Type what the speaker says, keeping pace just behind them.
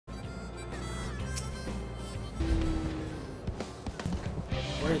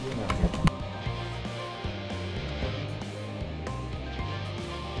are you doing out here?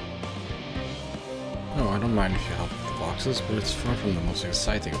 No, I don't mind if you help with the boxes, but it's far from the most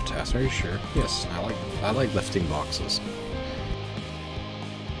exciting of tasks. Are you sure? Yes, I like lifting boxes.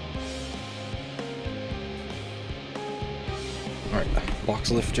 Alright,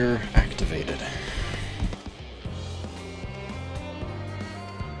 box lifter activated.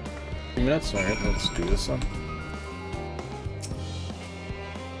 3 minutes? Alright, let's do this then.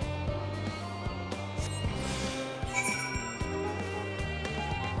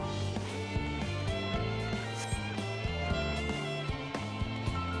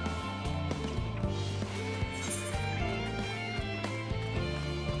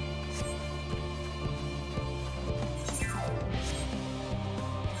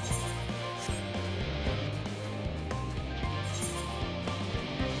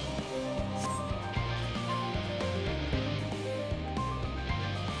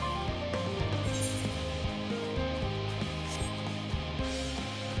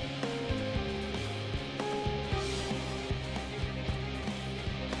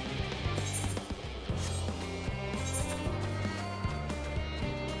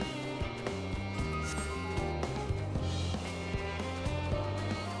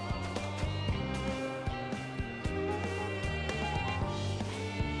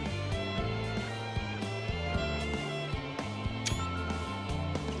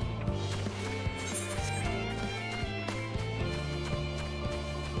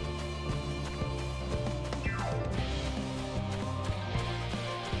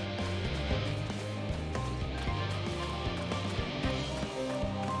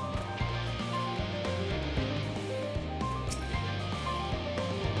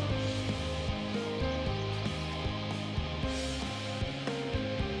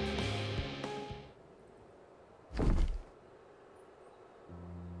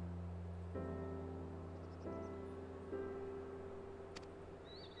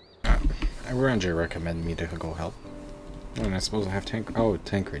 Ranger recommended me to go help. Oh, and I suppose I have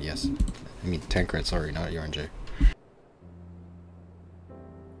Tancred, yes. I mean Tancred, sorry, not UNJ.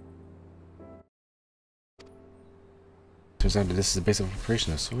 Turns out that this is the base of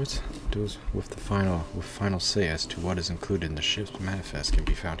operation of sorts. Those with final say as to what is included in the ship's manifest can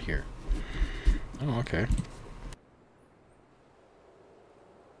be found here. Oh, okay.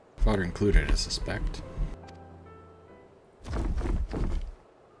 Fodder included, I suspect.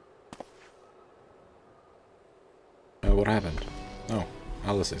 What happened? Oh,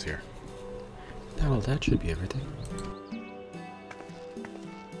 Alice is here. Oh, well, that should be everything.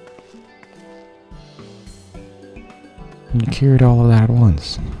 You carried all of that at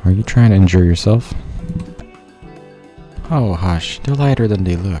once. Are you trying to injure yourself? Oh, hush. They're lighter than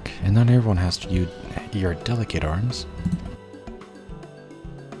they look, and not everyone has to use your delicate arms.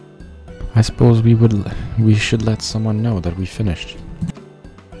 I suppose we should let someone know that we finished.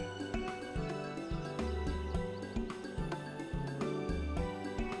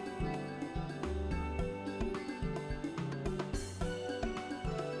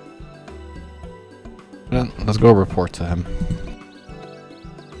 Let's go report to him.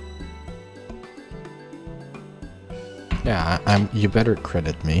 Yeah, you better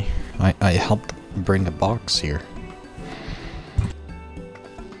credit me. I helped bring a box here.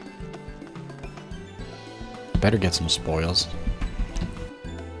 Better get some spoils.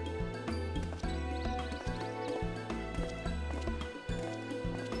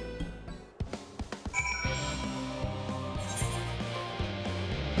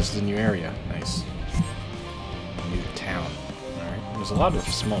 This is the new area. Nice. New town. Alright. There's a lot of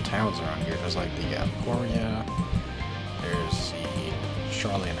small towns around here. There's like the Emporia. There's the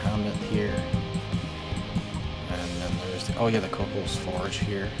Charlian Hamlet here. And then there's the, oh yeah, the Coco's Forge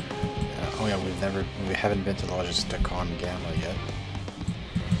here. Oh yeah, we haven't been to the Logisticon Gamma yet.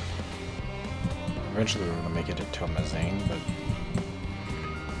 Eventually we're gonna make it into a Mazane, but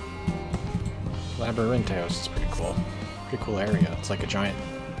Labyrinthos is pretty cool. Pretty cool area. It's like a giant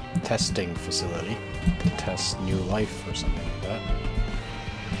testing facility to test new life or something like that.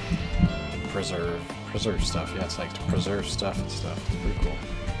 Preserve stuff. Yeah, it's like to preserve stuff and stuff. It's pretty cool.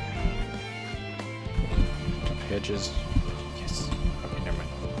 Hedges. Yes. Okay, never mind.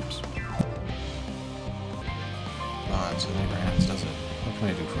 Oops. So it never ends, does it? What can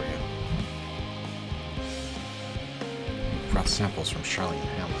I do for you? Brought samples from Charlian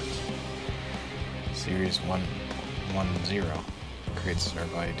Hamlet. Series 110. Creates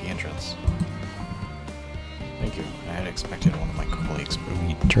by the entrance. Thank you. I had expected one of my colleagues, but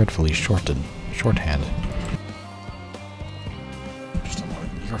we dreadfully shorthand. Just a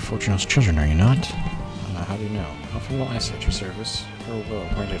moment. You're Fortuna's children, are you not? how do you know? Not from the last at your service. You're well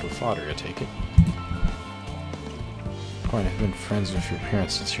acquainted with father, I take it. Quite have been friends with your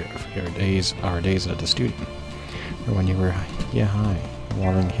parents since our days at the student. Or when you were, yeah, hi,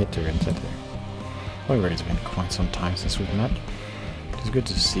 warring Aether and Aether. However, it's been quite some time since we've met. It is good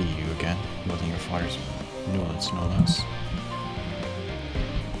to see you again, wielding your father's newlets, no less.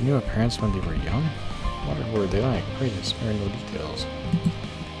 You knew our parents when they were young? What were they like? Pray to spare no details.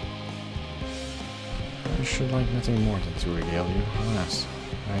 I should like nothing more than to regale you. Alas,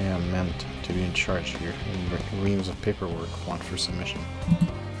 I am meant to be in charge here, and reams of paperwork want for submission.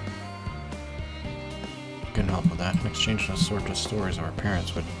 Couldn't help with that. In exchange for the sort of stories of our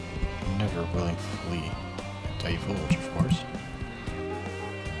parents would never willingly divulge, of course.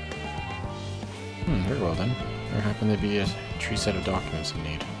 Very well then. There happen to be a true set of documents in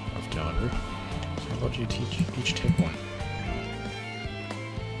need of delivery. So how about you each take one?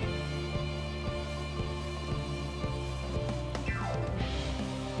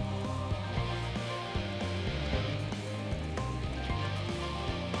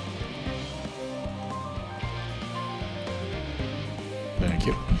 Thank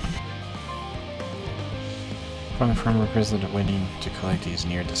you. From the firm represented waiting to collect these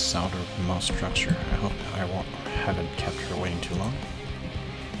near the southernmost structure. I hope haven't kept her waiting too long.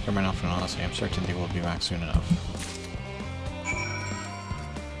 For my often honestly, I'm certain they will be back soon enough.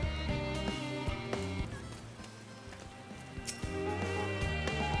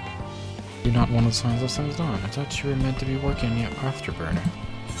 You're not one of the signs of sun's dawn. I thought you were meant to be working the afterburner.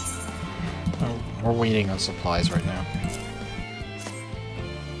 Oh, we're waiting on supplies right now.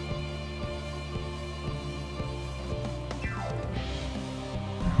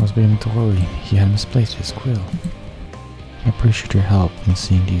 I was beginning to worry he had misplaced his quill. I appreciate your help in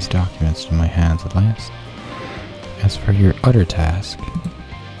seeing these documents in my hands at last. As for your other task,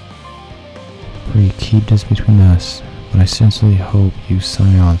 pray keep this between us, but I sincerely hope you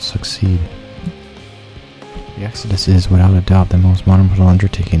scions succeed. The Exodus is without a doubt the most monumental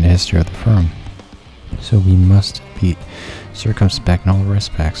undertaking in the history of the firm, so we must be circumspect in all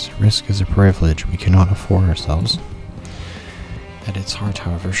respects. Risk is a privilege we cannot afford ourselves. At its heart,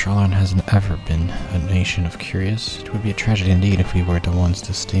 however, Charlon hasn't ever been a nation of curious. It would be a tragedy indeed if we were the ones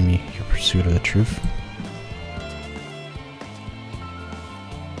to stymie your pursuit of the truth.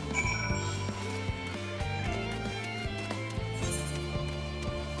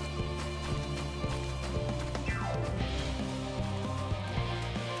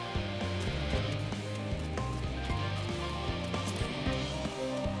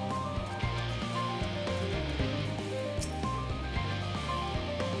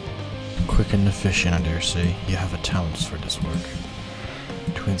 Quick and efficient, I dare say. You have a talent for this work.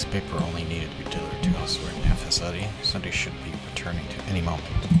 Twins paper only needed to be delivered to elsewhere in FFXIV, so they should be returning to any moment.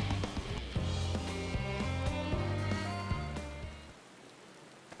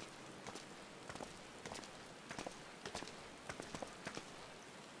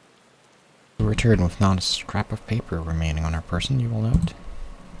 We return with not a scrap of paper remaining on our person, you will note.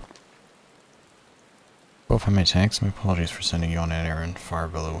 Both have my thanks. My apologies for sending you on an errand far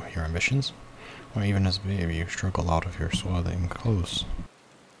below your ambitions. Or even as a baby, you struggle out of your swathing clothes.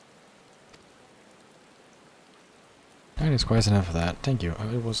 That is quite enough of that. Thank you.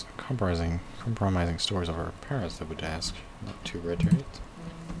 It was compromising stories of our parents that would ask, not to reiterate.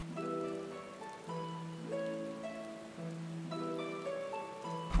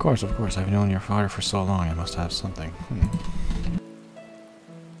 Of course, I've known your father for so long, I must have something.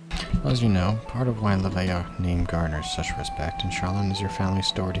 Well, as you know, part of why Labyrinthos name garners such respect in Charlon is your family's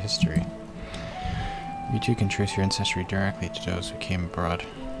storied history. You too can trace your ancestry directly to those who came abroad,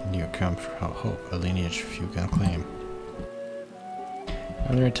 and you come from hope, a lineage few can claim.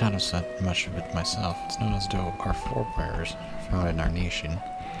 I'm very proud of such much of it myself. It's not as though our forebears founded our nation.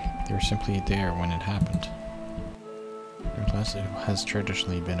 They were simply there when it happened. Nevertheless, it has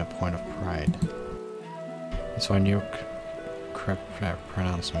traditionally been a point of pride. It's why new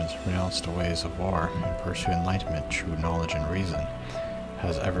pronouncements renounce the ways of war and pursue enlightenment, true knowledge and reason,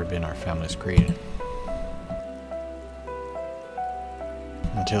 has ever been our family's creed.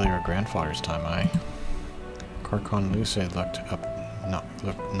 Until your grandfather's time, Carcon Luce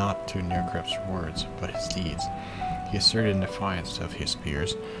looked not to Neargrip's words, but his deeds. He asserted in defiance of his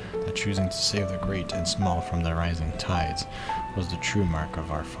peers that choosing to save the great and small from the rising tides was the true mark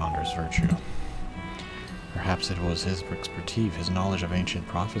of our founder's virtue. Perhaps it was his expertise, his knowledge of ancient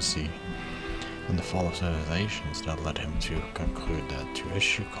prophecy, and the fall of civilizations that led him to conclude that to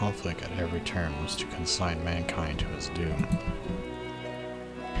issue conflict at every turn was to consign mankind to his doom.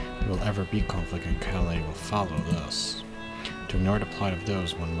 There will ever be conflict and calamity will follow thus. To ignore the plight of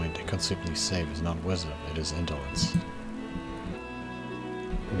those one might conceivably save is not wisdom, it is indolence.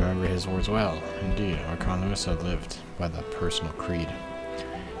 Remember his words well. Indeed, Archon Lewis had lived by that personal creed,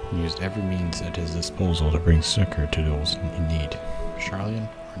 and used every means at his disposal to bring succor to those in need. Charlatan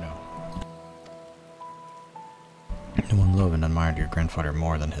or no? No one loved and admired your grandfather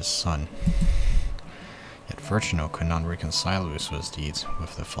more than his son. Yet Virgino could not reconcile Lucius' deeds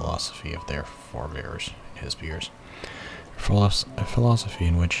with the philosophy of their forebears, his peers. A philosophy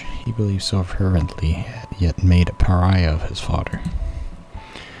in which he believed so fervently, yet made a pariah of his father.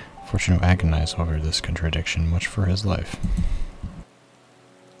 Fortuno agonized over this contradiction much for his life.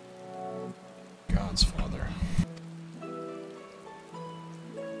 God's father.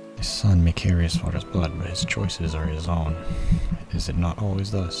 His son may carry his father's blood, but his choices are his own. Is it not always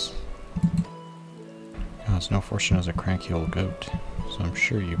thus? Gods, no Fortuno's a cranky old goat, so I'm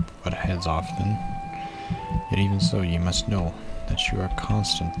sure you butt heads often. Yet even so, you must know that you are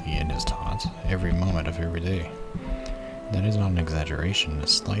constantly in his thoughts, every moment of every day. That is not an exaggeration, the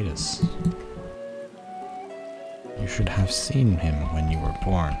slightest. You should have seen him when you were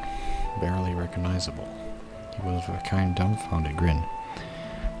born, barely recognizable. He was with a kind dumbfounded grin.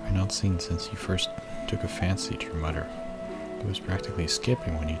 I had not seen since he first took a fancy to your mother. He was practically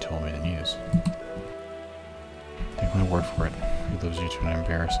skipping when you told me the news. Take my word for it, he loves you to an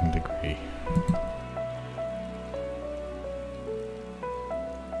embarrassing degree.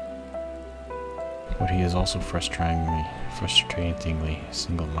 But he is also frustratingly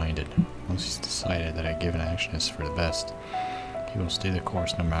single-minded. Once he's decided that a given action is for the best, he will stay the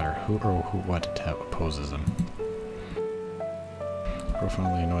course no matter who or what opposes him.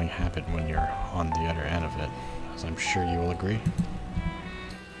 Profoundly annoying habit when you're on the other end of it, as I'm sure you will agree.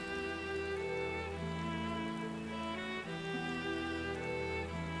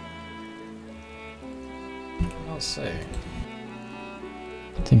 I'll say.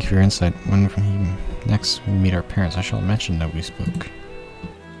 Thank you for your insight. When next we meet our parents, I shall mention that we spoke.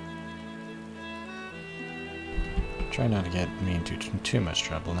 Try not to get me into too much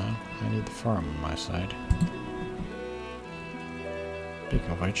trouble now. I need the farm on my side. Speaking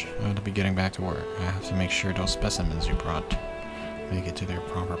of which, I ought to be getting back to work. I have to make sure those specimens you brought make it to their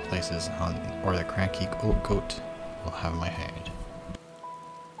proper places, or the cranky old goat will have my head.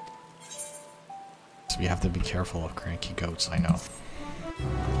 So we have to be careful of cranky goats, I know.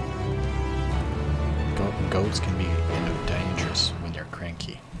 Goats can be dangerous when they're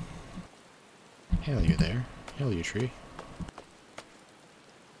cranky. Hail you there. Hail you, tree.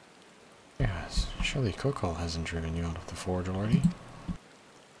 Yes, surely Coco hasn't driven you out of the forge already.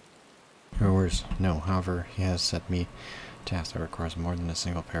 Or worse, no. However, he has set me a task that requires more than a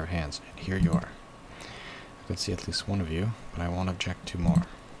single pair of hands, and here you are. I could see at least one of you, but I won't object to more.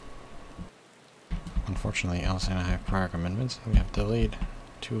 Unfortunately, Alice and I have prior commitments, and we have delayed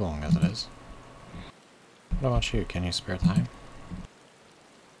too long as it is. What about you? Can you spare time?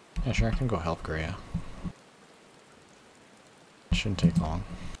 Yeah, sure, I can go help Greya. It shouldn't take long.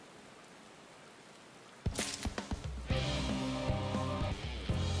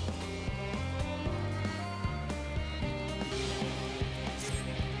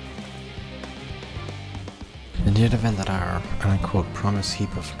 In the event that our, unquote, promised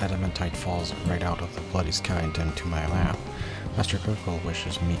heap of adamantite falls right out of the bloody sky and into my lap, Master Coco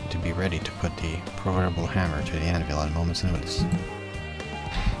wishes me to be ready to put the proverbial hammer to the anvil at a moment's notice.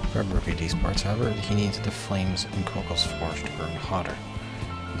 For repeat these parts, however, he needs the flames in Coco's forge to burn hotter.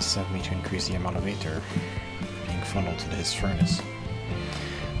 He sent me to increase the amount of Aether being funneled to his furnace.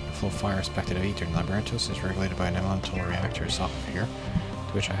 The flow of fire expected of Aether in Labyrinthos is regulated by an elemental reactor south of here,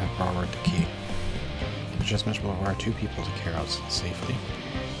 to which I have borrowed the key. The adjustments will require 2 people to carry out safely,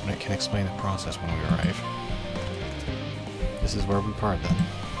 but I can explain the process when we arrive. This is where we part then.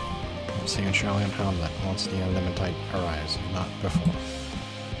 I'll see you in Charlie and Hamlet once the Elementite arrives, if not before.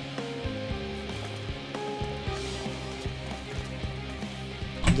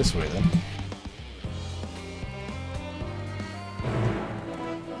 This way then.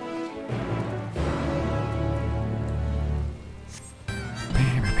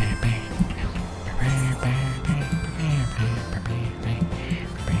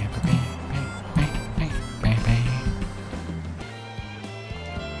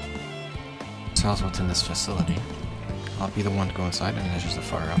 Cells within this facility. I'll be the one to go inside and measure the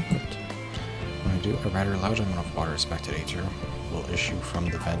fire output. When I do, a rather large amount of water expected Aether will issue from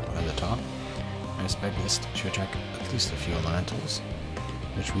the vent at the top. I expect this to attract at least a few elementals,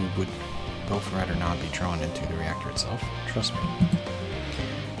 which we would both rather not be drawn into the reactor itself. Trust me.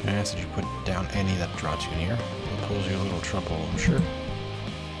 Can I ask that you put down any that draw too near? It'll pose you a little trouble, I'm sure.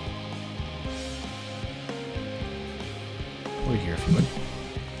 Wait here if you would.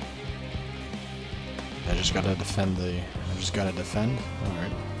 I just gotta defend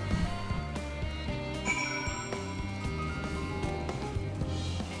Alright.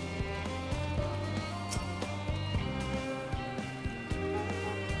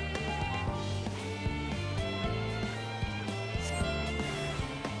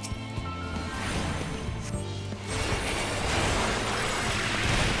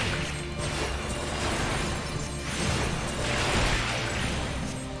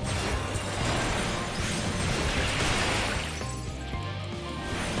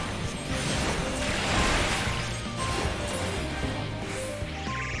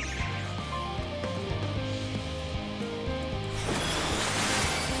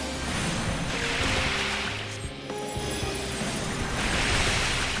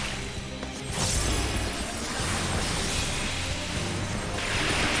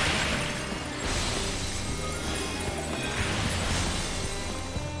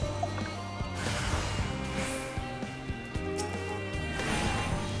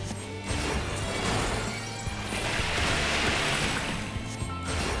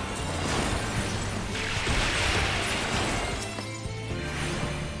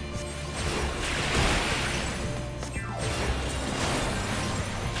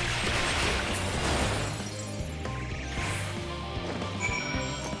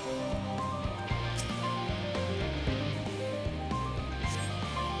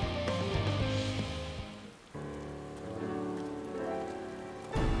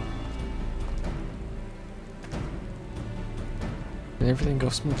 Did everything go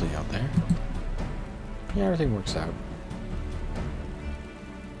smoothly out there? Yeah, everything works out.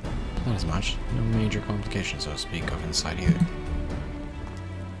 Not as much. No major complications, so to speak, of inside either.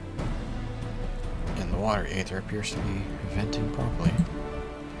 In the water, Aether appears to be venting properly.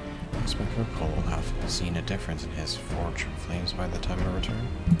 Inspector Cole will have seen a difference in his forge flames by the time I return.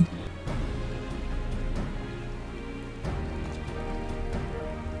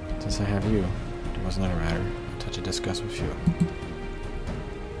 Since I have you, there was another matter I wanted to discuss with you.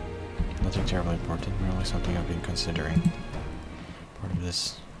 Nothing terribly important, merely something I've been considering. Part of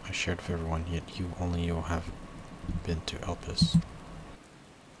this I shared with everyone, yet only you have been to help us.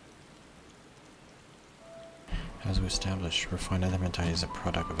 As we established, refined adamantite is a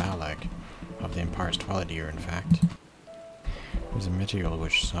product of Alag, of the Empire's Twilight Year in fact. It is a material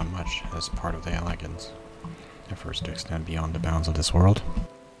which so much as part of the Alagans efforts to extend beyond the bounds of this world.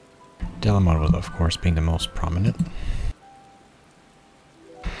 Delamod was of course being the most prominent.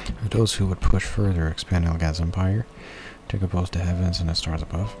 Of those who would push further expand Algad's empire, to compose the heavens and the stars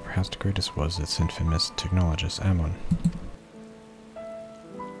above, perhaps the greatest was its infamous technologist Ammon.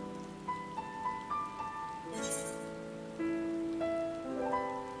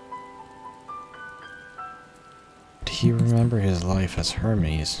 Did he remember his life as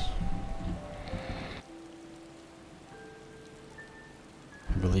Hermes?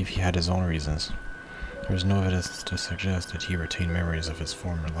 I believe he had his own reasons. There is no evidence to suggest that he retained memories of his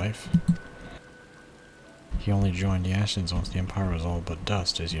former life. He only joined the Ashtons once the Empire was all but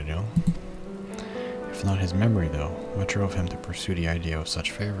dust, as you know. If not his memory, though, what drove him to pursue the idea of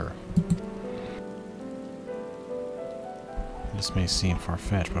such favor? This may seem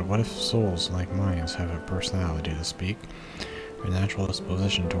far-fetched, but what if souls like mine have a personality to speak, a natural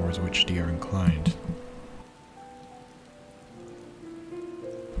disposition towards which they are inclined?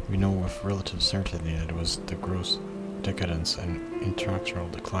 We know with relative certainty that it was the gross decadence and intellectual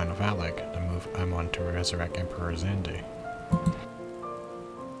decline of Alag that moved Ammon to resurrect Emperor Xandi.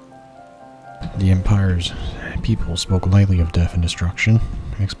 The Empire's people spoke lightly of death and destruction,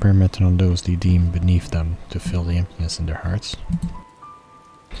 experimenting on those they deemed beneath them to fill the emptiness in their hearts.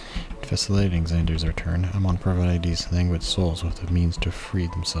 Facilitating Xandi's return, Ammon provided these languid souls with the means to free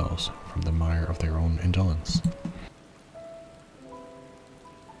themselves from the mire of their own indolence.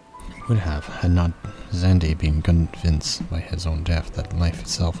 Would have, had not Xandi been convinced by his own death that life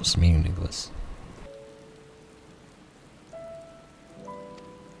itself was meaningless.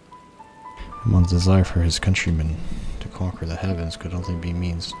 Ammon's desire for his countrymen to conquer the heavens could only be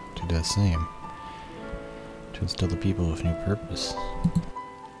means to do the same, to instill the people with new purpose.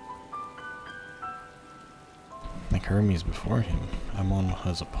 Like Hermes before him, Ammon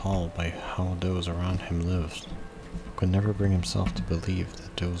was appalled by how those around him lived. Could never bring himself to believe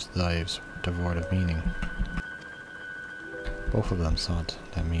that those lives were devoid of meaning. Both of them sought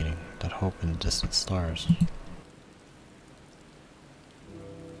that meaning, that hope in distant stars.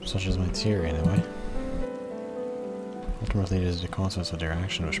 Such is my theory, anyway. Ultimately, it is the consequence of their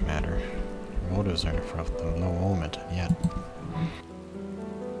action which matter. Their motives are of them no moment, and yet.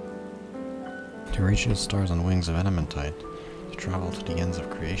 To reach the stars on wings of adamantite, To travel to the ends of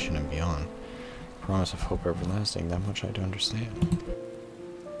creation and beyond. Promise of hope everlasting, that much I do understand.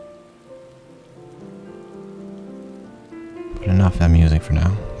 But enough that music for now.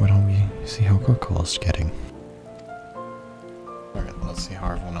 Why don't we see how Cookall's getting? Alright, let's see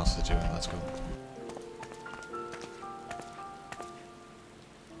how everyone else is doing. Let's go.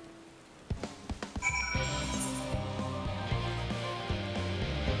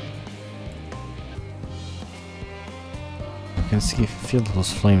 You can feel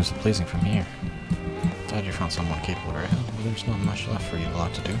those flames blazing from here. Glad you found someone capable, right? Well, there's not much left for you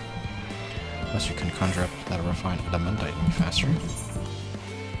lot to do. Unless you can conjure up that refined adamantite any faster.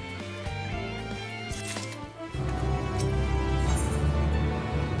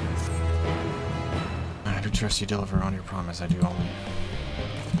 I do trust you deliver on your promise, I do only.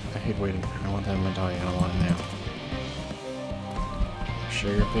 I hate waiting. I want that medallion, I want it now.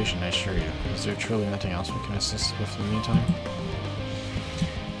 Sure you're patient, I assure you. Is there truly nothing else we can assist with in the meantime?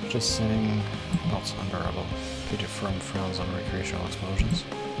 Just saying, else unbearable. Pretty firm frowns on recreational explosions.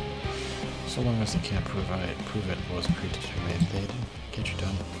 So long as they can't prove it was predetermined, they didn't get you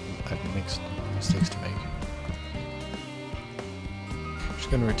done. I've mixed mistakes to make. Just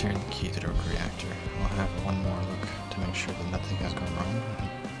gonna return the key to the reactor. I'll have one more look to make sure that nothing has gone wrong,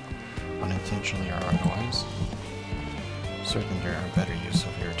 unintentionally or otherwise. Certain there are better use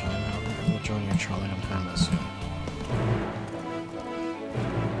of your time, however, I will join your Charlie and family soon.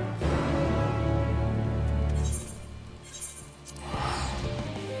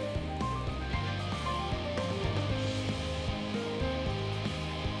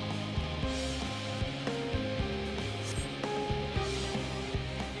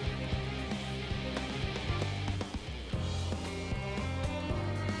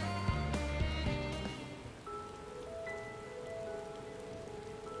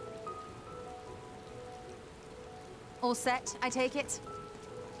 All set, I take it?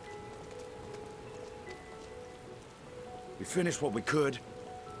 We finished what we could.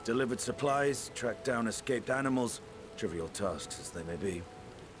 Delivered supplies, tracked down escaped animals. Trivial tasks as they may be.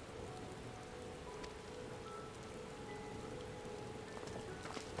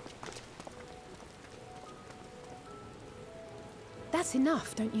 That's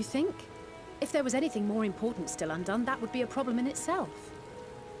enough, don't you think? If there was anything more important still undone, that would be a problem in itself.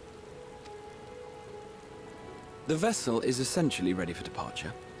 The vessel is essentially ready for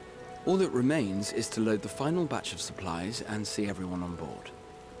departure. All that remains is to load the final batch of supplies and see everyone on board.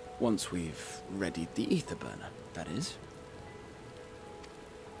 Once we've readied the ether burner, that is.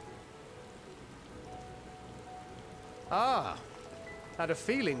 Ah, had a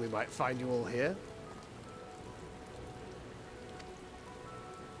feeling we might find you all here.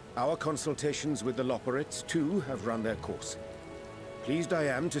 Our consultations with the Labyrinthos, too, have run their course. Pleased I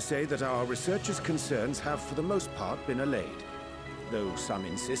am to say that our researchers' concerns have, for the most part, been allayed, though some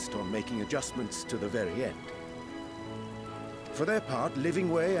insist on making adjustments to the very end. For their part,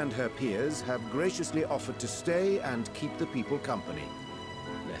 Livingway and her peers have graciously offered to stay and keep the people company,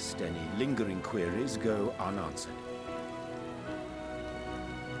 lest any lingering queries go unanswered.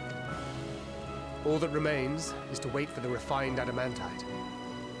 All that remains is to wait for the refined adamantite.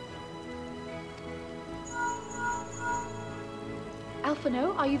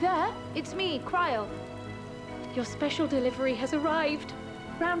 Alphino, are you there? It's me, Cryo. Your special delivery has arrived.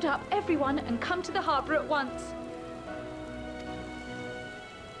 Round up everyone and come to the harbor at once.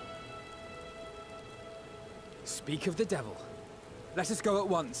 Speak of the devil. Let us go at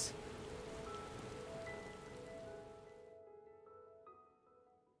once.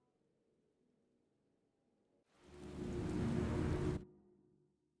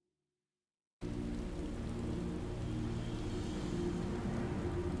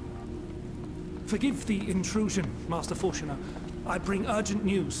 Forgive the intrusion, Master Fortuner. I bring urgent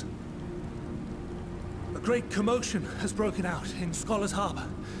news. A great commotion has broken out in Scholar's Harbor.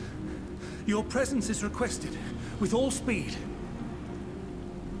 Your presence is requested, with all speed.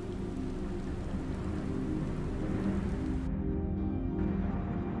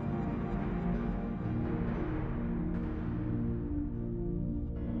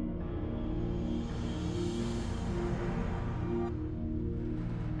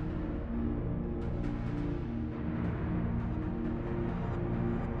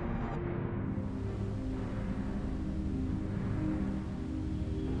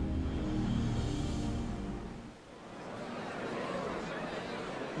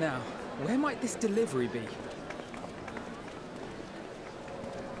 Now, where might this delivery be?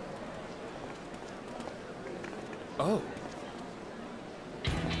 Oh.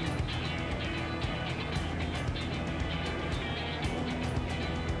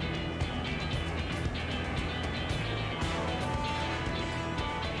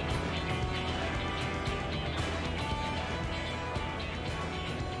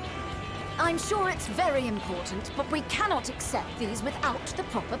 I'm sure it's very important, but we cannot accept these without the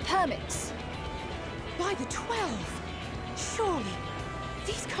proper permits. By the 12! Surely,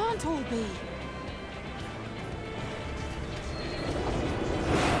 these can't all be.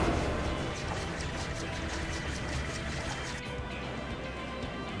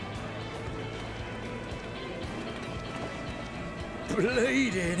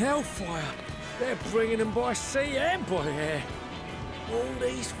 Bleeding hellfire! They're bringing them by sea and by air. All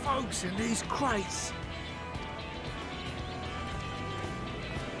these folks in these crates.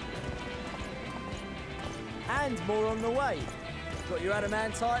 And more on the way. Got your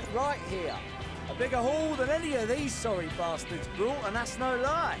adamantite right here. A bigger haul than any of these sorry bastards brought, and that's no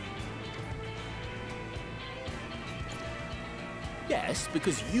lie. Yes,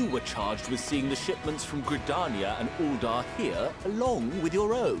 because you were charged with seeing the shipments from Gridania and Uldar here, along with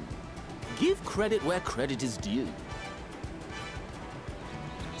your own. Give credit where credit is due.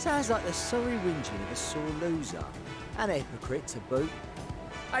 Sounds like the sorry whinging of a sore loser. An hypocrite to boot.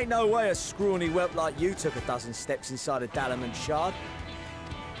 Ain't no way a scrawny whelp like you took a dozen steps inside a Dalamon shard.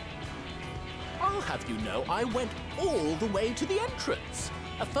 I'll have you know I went all the way to the entrance.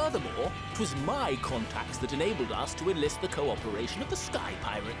 Furthermore, 'twas my contacts that enabled us to enlist the cooperation of the Sky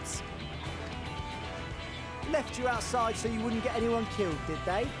Pirates. Left you outside so you wouldn't get anyone killed, did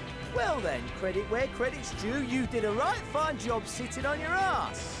they? Well then, credit where credit's due, you did a right fine job sitting on your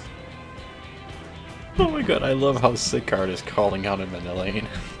ass. Oh my god, I love how Sicard is calling out him in Elaine.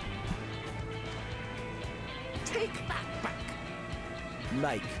 Take that back.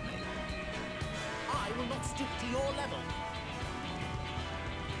 Make me. I will not stoop to your level.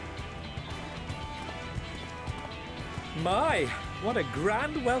 My, what a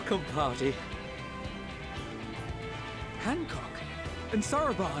grand welcome party. Hancock and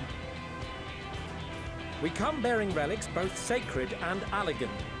Soroban. We come bearing relics both sacred and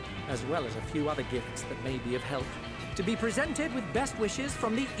elegant, as well as a few other gifts that may be of help, to be presented with best wishes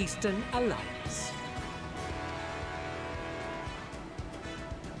from the Eastern Alliance.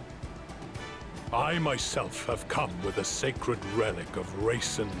 I myself have come with a sacred relic of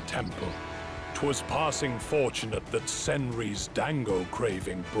Rayson Temple. 'Twas passing fortunate that Senri's dango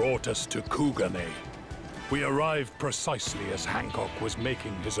craving brought us to Kugane. We arrived precisely as Hancock was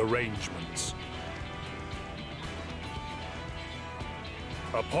making his arrangements.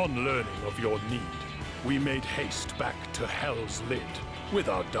 Upon learning of your need, we made haste back to Hell's Lid, with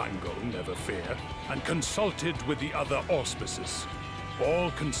our dango, never fear, and consulted with the other auspices.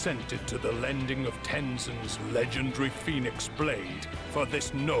 All consented to the lending of Tenzin's legendary Phoenix Blade for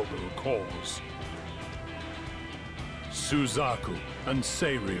this noble cause. Suzaku and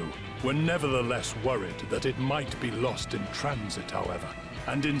Seiryu were nevertheless worried that it might be lost in transit, however,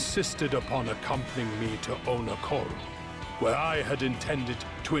 and insisted upon accompanying me to Onokoro, where I had intended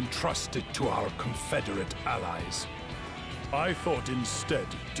to entrust it to our Confederate allies. I thought instead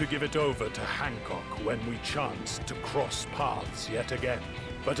to give it over to Hancock when we chanced to cross paths yet again.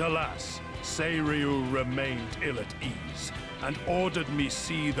 But alas, Seiryu remained ill at ease, and ordered me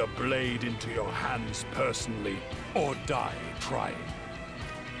see the blade into your hands personally, or die trying.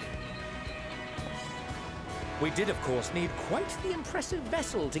 We did, of course, need quite the impressive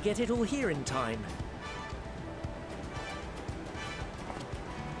vessel to get it all here in time.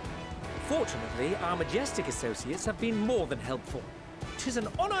 Fortunately, our majestic associates have been more than helpful. 'Tis an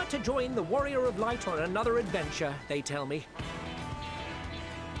honor to join the Warrior of Light on another adventure, they tell me.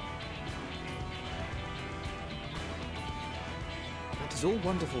 That is all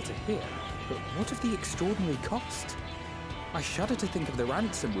wonderful to hear, but what of the extraordinary cost? I shudder to think of the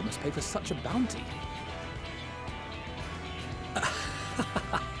ransom we must pay for such a bounty.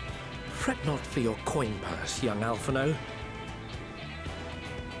 Fret not for your coin purse, young Alphino.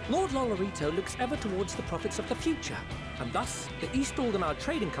 Lord Lolorito looks ever towards the profits of the future, and thus the East Aldenar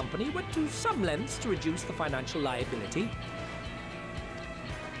Trading Company went to some lengths to reduce the financial liability.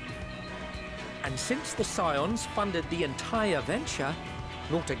 And since the Scions funded the entire venture,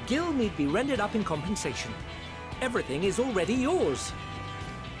 not a gill need be rendered up in compensation. Everything is already yours.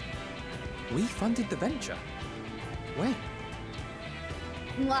 We funded the venture? When?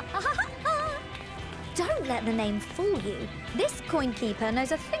 Don't let the name fool you. This coin keeper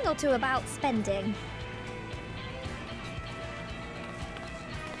knows a thing or two about spending.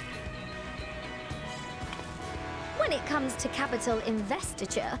 When it comes to capital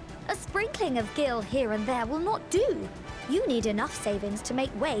investiture, a sprinkling of gil here and there will not do. You need enough savings to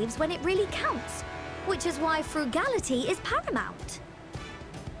make waves when it really counts, which is why frugality is paramount.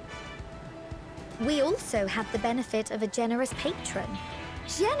 We also had the benefit of a generous patron.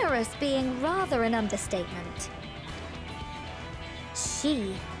 Generous being rather an understatement.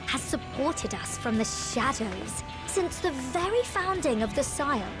 She has supported us from the shadows since the very founding of the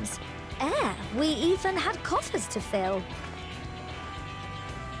Scions. We even had coffers to fill.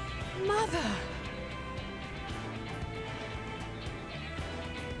 Mother!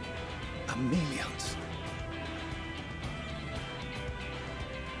 Chameleons.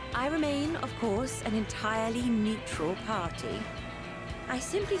 I remain, of course, an entirely neutral party. I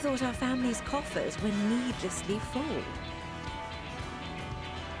simply thought our family's coffers were needlessly full.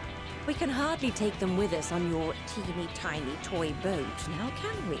 We can hardly take them with us on your teeny-tiny toy boat, now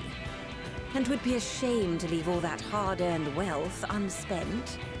can we? And would be a shame to leave all that hard-earned wealth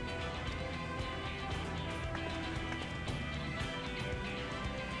unspent.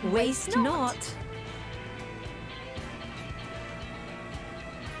 Waste not.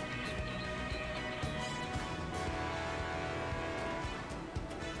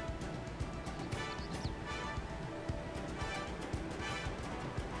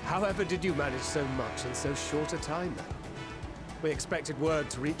 However did you manage so much in so short a time, though? We expected word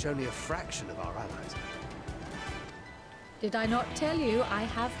to reach only a fraction of our allies. Did I not tell you I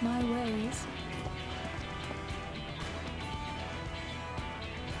have my ways?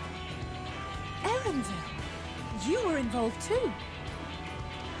 Erenville, you were involved too.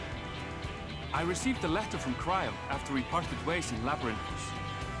 I received a letter from Cactuar after we parted ways in Labyrinthos.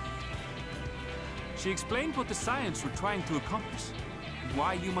 She explained what the Scions were trying to accomplish, and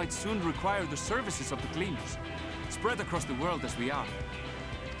why you might soon require the services of the Gleaners, spread across the world as we are.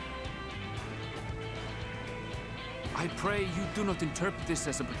 I pray you do not interpret this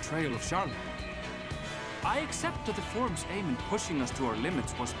as a betrayal of Charlotte. I accept that the Forum's aim in pushing us to our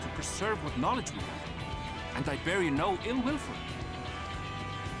limits was to preserve what knowledge we have, and I bear you no ill will for it.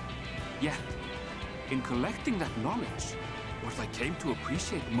 Yet, in collecting that knowledge, what I came to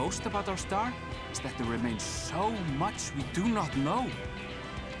appreciate most about our star is that there remains so much we do not know.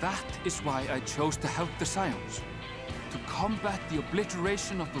 That is why I chose to help the Scions, to combat the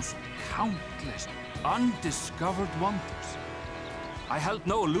obliteration of those countless, undiscovered wonders. I held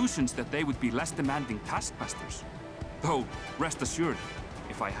no illusions that they would be less demanding taskmasters. Though, rest assured,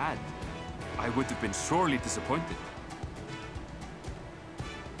 if I had, I would have been sorely disappointed.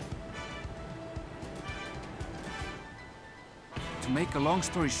 To make a long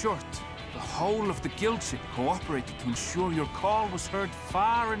story short, the whole of the guild ship cooperated to ensure your call was heard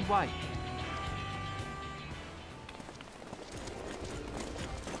far and wide.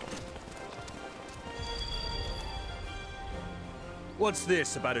 What's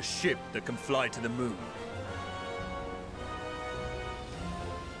this about a ship that can fly to the moon?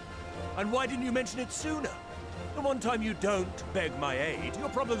 And why didn't you mention it sooner? The one time you don't beg my aid, your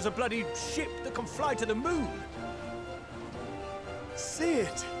problem's a bloody ship that can fly to the moon. See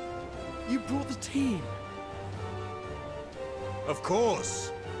it? You brought the team. Of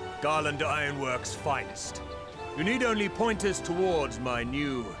course. Garland Ironworks' finest. You need only point us towards my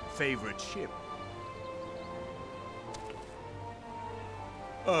new favorite ship.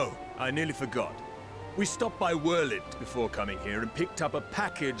 Oh, I nearly forgot. We stopped by Whirlid before coming here and picked up a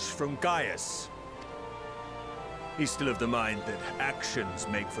package from Gaius. He's still of the mind that actions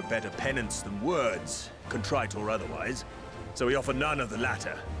make for better penance than words, contrite or otherwise, so we offer none of the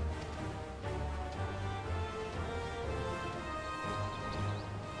latter.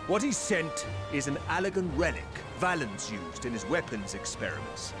 What he sent is an Allegan relic Valens used in his weapons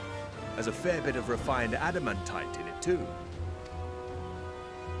experiments. There's a fair bit of refined adamantite in it, too.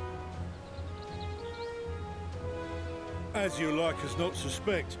 As you like us not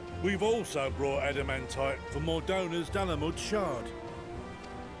suspect, we've also brought adamantite for Mordona's Dalamud shard.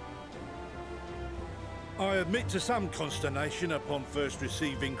 I admit to some consternation upon first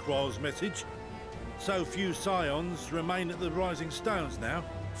receiving Kryl's message. So few Scions remain at the Rising Stones now.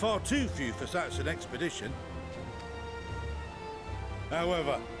 Far too few for such an expedition.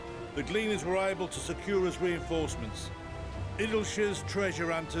 However, the Gleaners were able to secure us reinforcements. Idleshires, treasure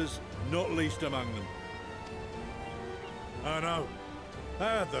hunters, not least among them. I know.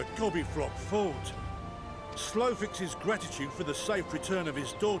 How the Gobbyflock fought. Slowfix's gratitude for the safe return of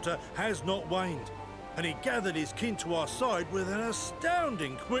his daughter has not waned, and he gathered his kin to our side with an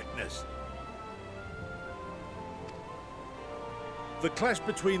astounding quickness. The clash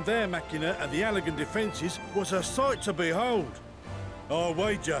between their machina and the Allegan defences was a sight to behold. I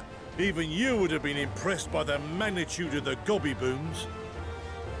wager even you would have been impressed by the magnitude of the Gobby booms.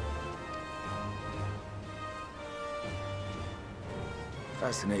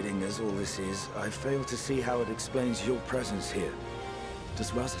 Fascinating as all this is, I fail to see how it explains your presence here.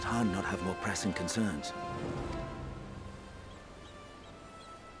 Does Razat-Han not have more pressing concerns?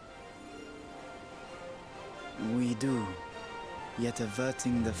 We do. Yet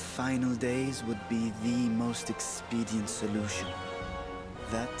averting the final days would be the most expedient solution.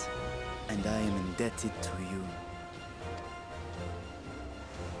 That, and I am indebted to you.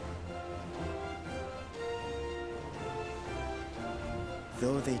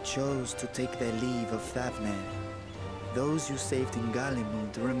 Though they chose to take their leave of Thavnair, those you saved in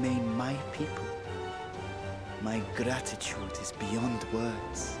Galimund remain my people. My gratitude is beyond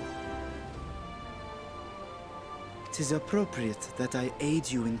words. 'Tis appropriate that I aid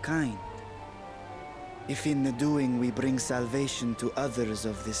you in kind. If in the doing we bring salvation to others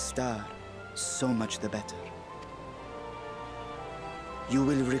of this star, so much the better. You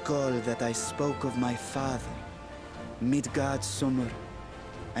will recall that I spoke of my father, Midgard Summer,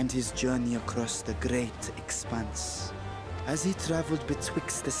 and his journey across the great expanse. As he traveled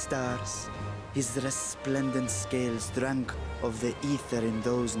betwixt the stars, his resplendent scales drank of the ether in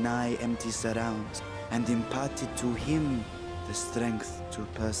those nigh empty surrounds, and imparted to him the strength to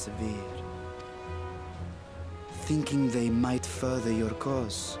persevere. Thinking they might further your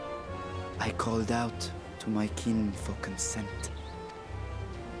cause, I called out to my kin for consent.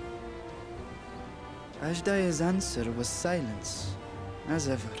 Ashdaya's answer was silence, as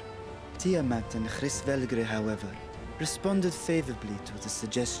ever. Tiamat and Hrisvelgre, however, responded favorably to the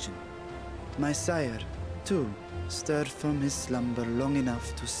suggestion. My sire, too, stirred from his slumber long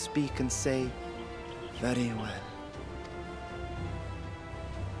enough to speak and say, "Very well."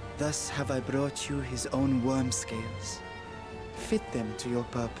 Thus have I brought you his own worm scales. Fit them to your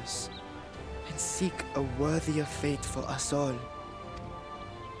purpose, and seek a worthier fate for us all.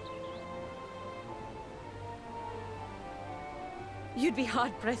 You'd be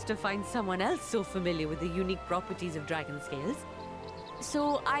hard-pressed to find someone else so familiar with the unique properties of dragon scales.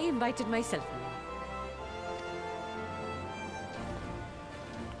 So I invited myself along.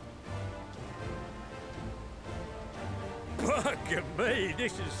 Bugger me,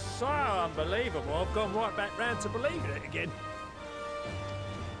 this is so unbelievable. I've gone right back round to believing it again.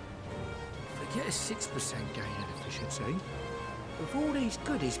 Forget a 6% gain in efficiency. With all these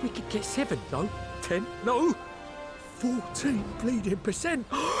goodies, we could get 7, no? 10, no? 14 bleeding percent.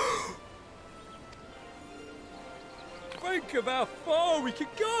 Think of how far we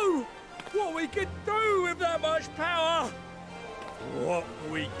could go. What we could do with that much power. What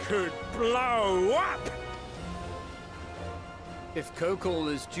we could blow up. If Kokol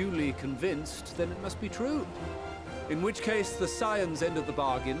is duly convinced, then it must be true. In which case, the Scion's end of the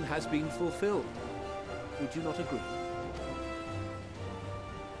bargain has been fulfilled. Would you not agree?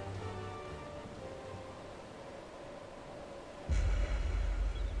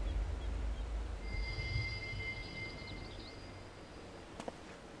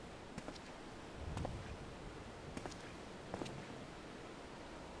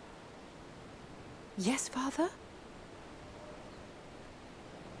 Yes, Father?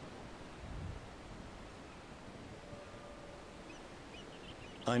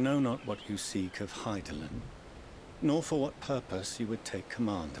 I know not what you seek of Hydaelyn, nor for what purpose you would take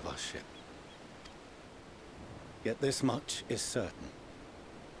command of our ship. Yet this much is certain.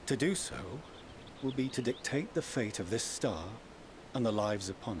 To do so will be to dictate the fate of this star and the lives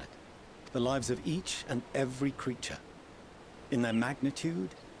upon it. The lives of each and every creature, in their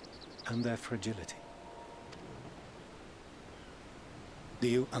magnitude and their fragility. Do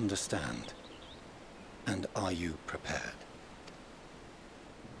you understand? And are you prepared?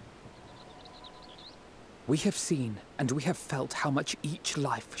 We have seen and we have felt how much each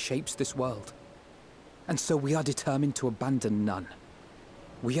life shapes this world. And so we are determined to abandon none.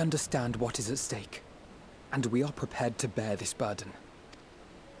 We understand what is at stake, and we are prepared to bear this burden.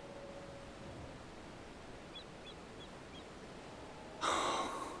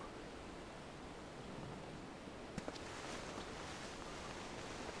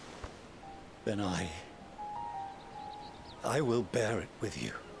 Then I will bear it with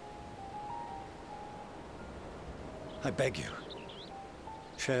you. I beg you,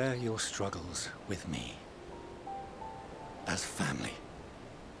 share your struggles with me, as family.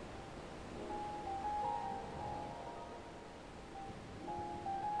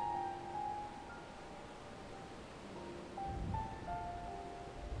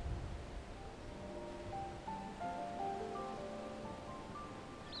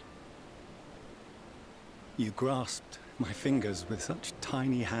 You grasped my fingers with such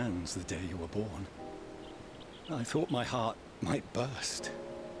tiny hands the day you were born. I thought my heart might burst.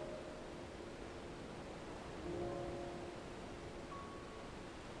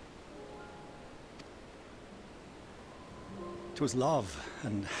 It was love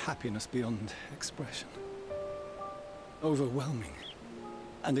and happiness beyond expression. Overwhelming.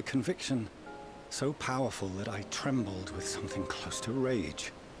 And a conviction so powerful that I trembled with something close to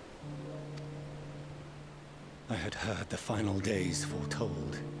rage. I had heard the final days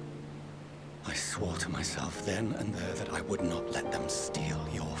foretold. I swore to myself then and there that I would not let them steal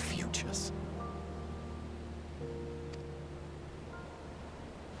your futures.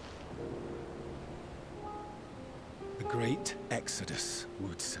 The great Exodus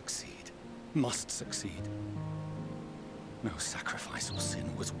would succeed, must succeed. No sacrifice or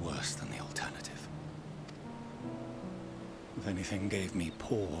sin was worse than the alternative. If anything gave me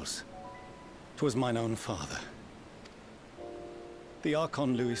pause, 'twas mine own father. The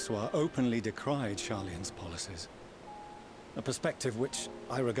Archon Louisoix openly decried Charlian's policies, a perspective which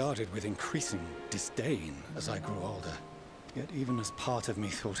I regarded with increasing disdain as I grew older. Yet even as part of me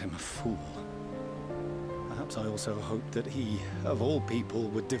thought him a fool, perhaps I also hoped that he, of all people,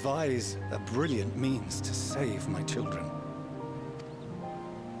 would devise a brilliant means to save my children.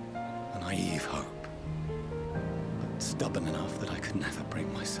 A naive hope, but stubborn enough that I could never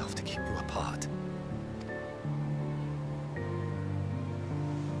bring myself to keep you apart.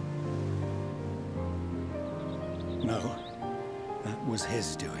 No, that was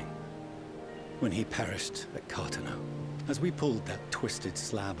his doing, when he perished at Carteneau. As we pulled that twisted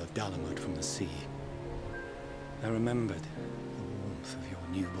slab of Dalamud from the sea, I remembered the warmth of your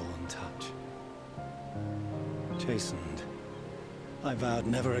newborn touch. Chastened, I vowed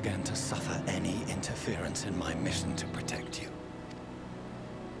never again to suffer any interference in my mission to protect you.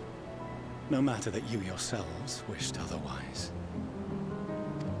 No matter that you yourselves wished otherwise.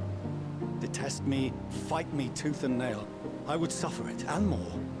 Detest me, fight me tooth and nail, I would suffer it, and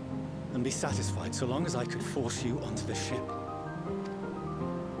more, and be satisfied so long as I could force you onto the ship.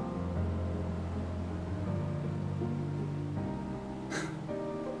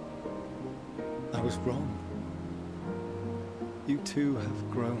 I was wrong. You two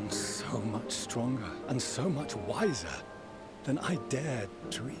have grown so much stronger and so much wiser than I dared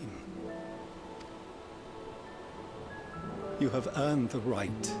dream. You have earned the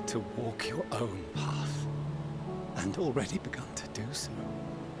right to walk your own path, and already begun to do so.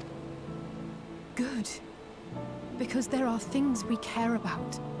 Good. Because there are things we care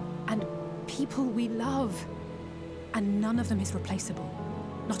about, and people we love, and none of them is replaceable.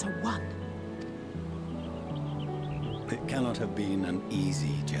 Not a one. It cannot have been an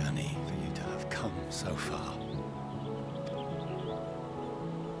easy journey for you to have come so far.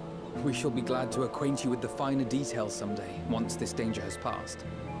 We shall be glad to acquaint you with the finer details someday, once this danger has passed.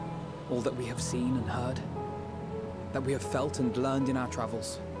 All that we have seen and heard, that we have felt and learned in our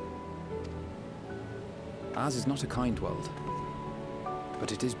travels. Ours is not a kind world,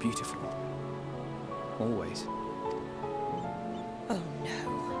 but it is beautiful. Always. Oh no.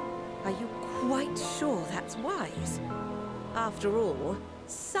 Are you quite sure that's wise? After all,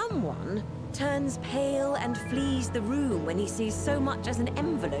 someone turns pale and flees the room when he sees so much as an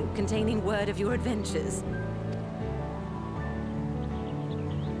envelope containing word of your adventures.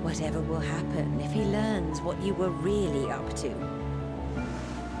 Whatever will happen if he learns what you were really up to?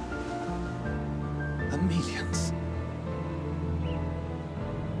 Amelians.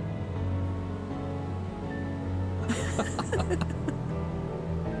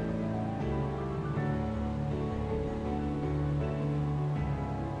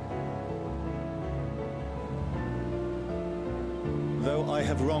 Though I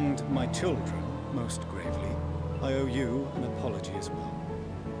have wronged my children most gravely, I owe you an apology as well.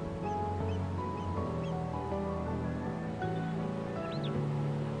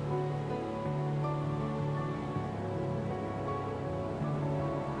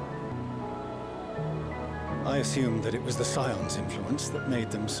 I assumed that it was the Scion's influence that made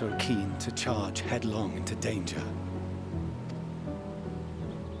them so keen to charge headlong into danger.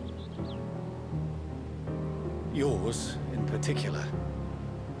 Yours, in particular.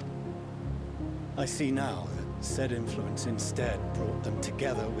 I see now that said influence instead brought them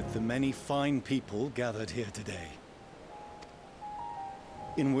together with the many fine people gathered here today.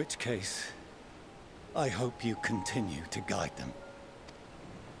 In which case, I hope you continue to guide them.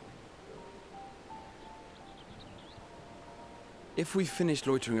 If we've finished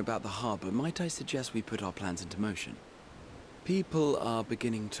loitering about the harbor, might I suggest we put our plans into motion? People are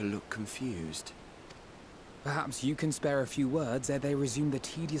beginning to look confused. Perhaps you can spare a few words ere they resume the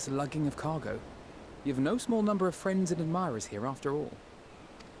tedious lugging of cargo. You have no small number of friends and admirers here after all.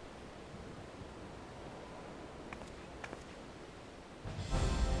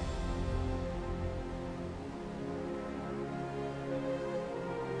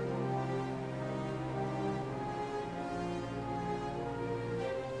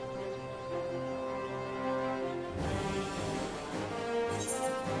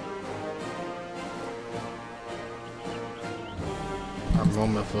 Our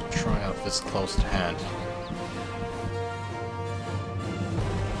moment of triumph is close at hand.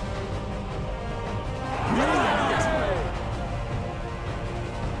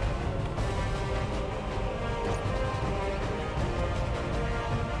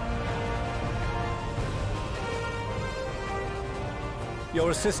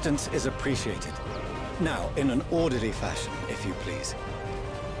 Your assistance is appreciated. Now, in an orderly fashion, if you please.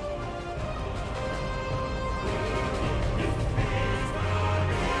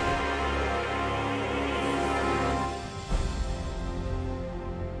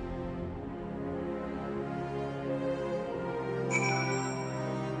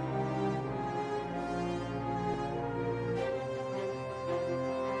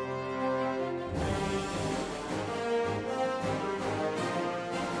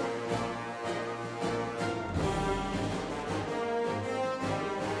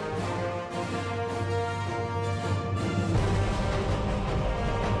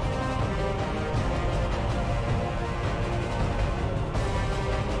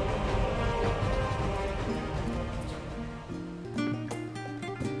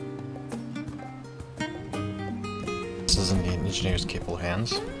 This is in the engineer's capable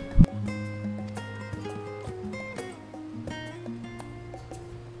hands.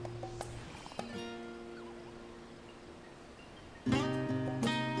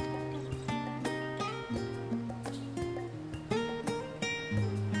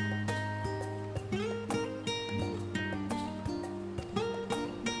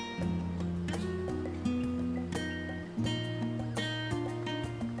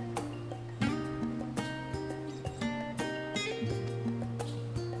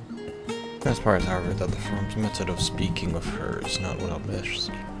 Transpires, however, that the firm's method of speaking of her is not without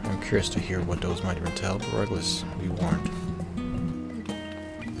risk. I'm curious to hear what those might entail, but regardless, be warned.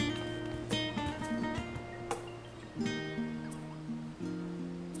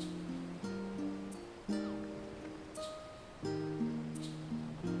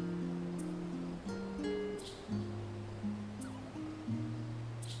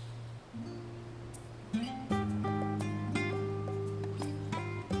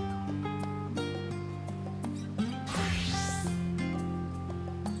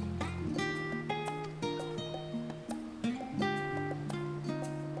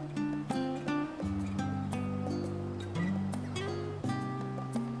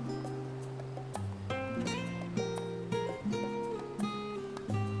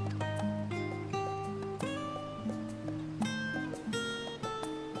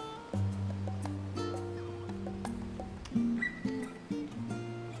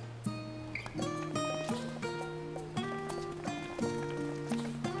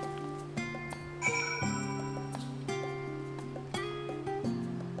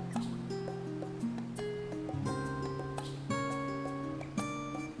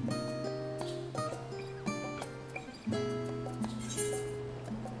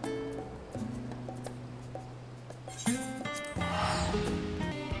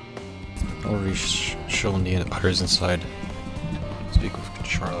 Already shown the others inside. Speak with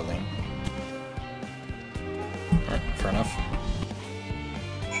Charlene. Alright, fair enough.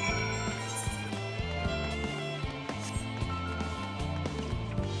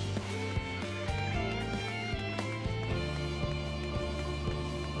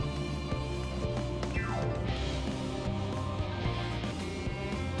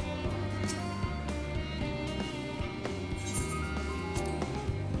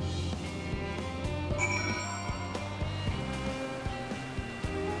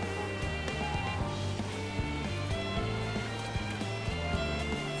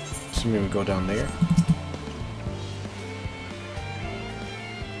 Assuming we go down there.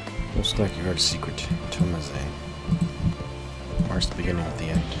 Most likely our secret Tomazane marks the beginning of the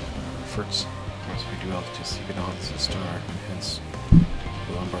end. Efforts, once we do altitude seek it on to the star, and hence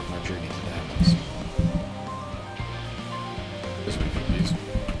we'll embark on our journey to the heavens. This way, please.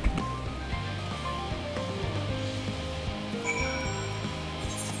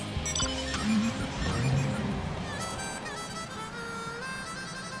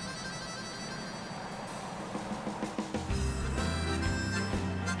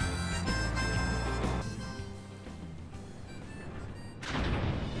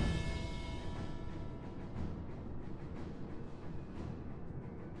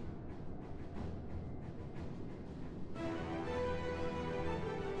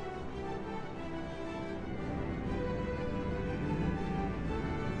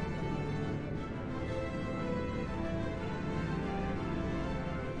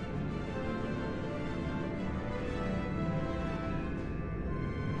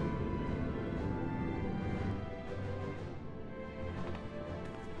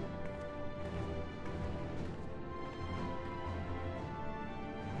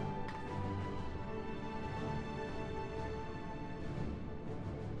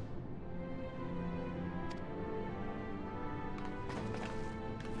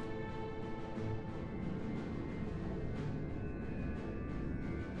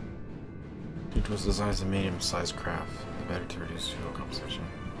 was designed as a medium-sized craft, the better to reduce fuel consumption.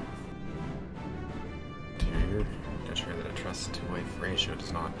 Interior, ensure that a trusted two-way ratio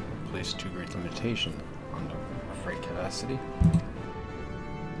does not place too great limitation on the freight capacity.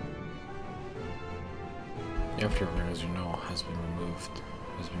 The afterburner, as you know, has been removed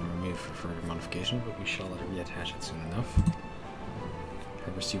for further modification, but we shall reattach it soon enough.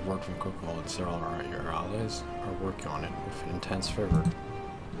 I've received word from Coco and several of your allies are working on it with intense fervor.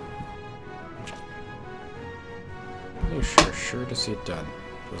 They are sure to see it done.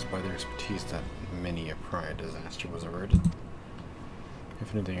 It was by their expertise that many a prior disaster was averted.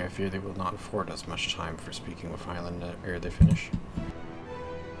 If anything, I fear they will not afford us much time for speaking with Highland ere they finish.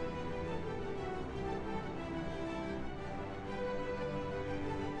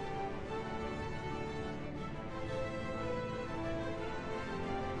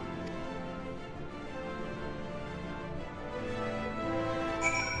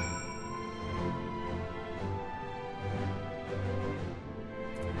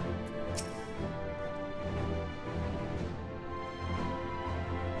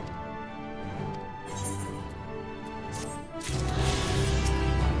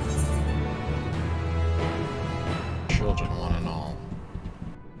 Children, one and all.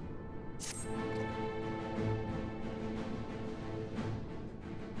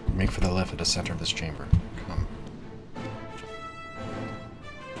 Make for the lift at the center of this chamber. Come.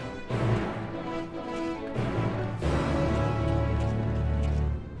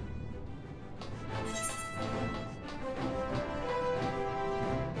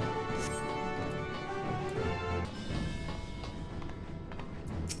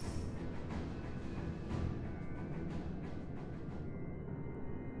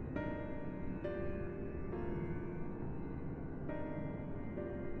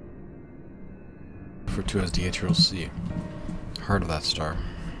 Referred to as the Aether Sea. Heart of that star.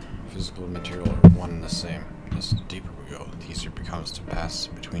 Physical and material are one and the same. As the deeper we go, the easier it becomes to pass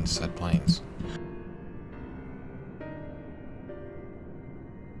between said planes.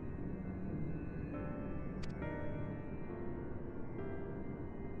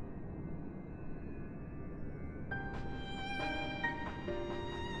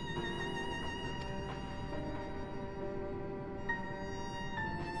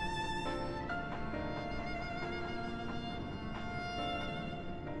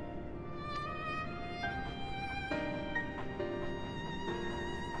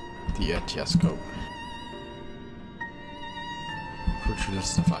 The Etioscope. Picture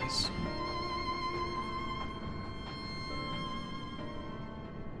this device.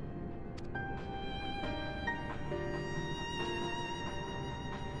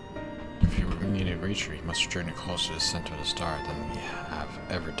 If you need a reacher, you must journey closer to the center of the star than we have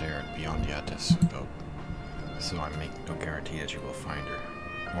ever dared beyond the Etioscope. So I make no guarantee that you will find her,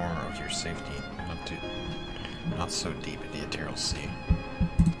 nor of your safety, not so deep in the Ethereal Sea.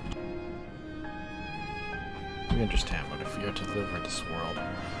 We understand, but if we are to live in this world,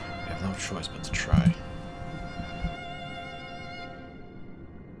 we have no choice but to try.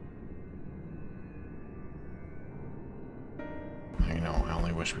 I know, I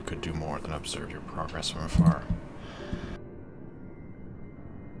only wish we could do more than observe your progress from afar.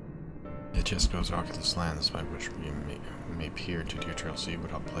 It just goes oculus lens by which we may peer to the Ethereal Sea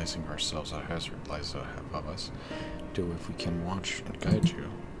without placing ourselves at hazard lies above us. Do if we can watch and guide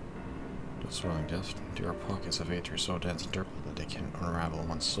you. The swirling depths, there are pockets of Aether so dense and durable that they can unravel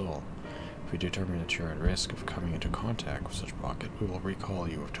one's soul. If we determine that you are at risk of coming into contact with such pocket, we will recall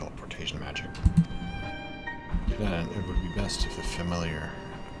you with teleportation magic. To that end, it would be best if the familiar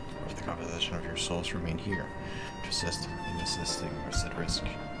of the composition of your souls remain here to assist in assisting with said risk.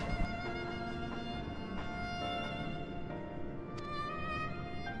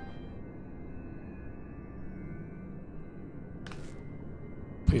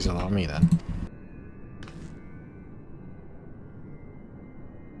 Please allow me then.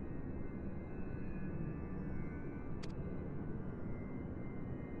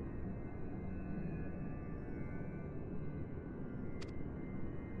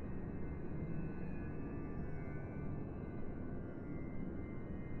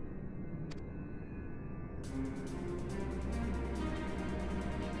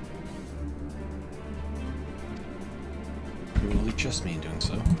 You will trust me in doing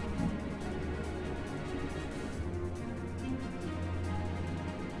so.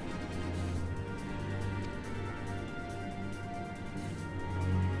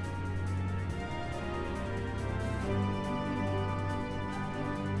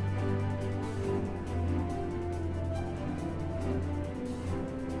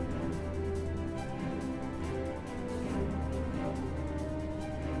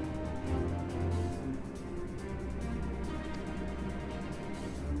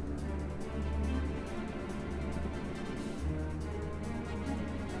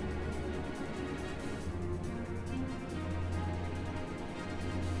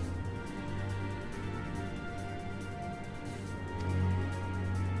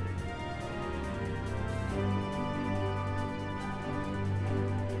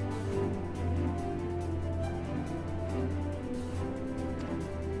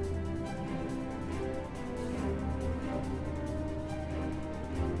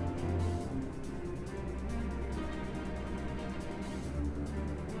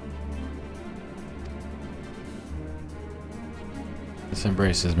 This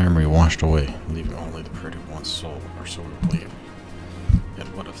embrace is memory washed away, leaving only the pride of one's soul, or so we believe. Yet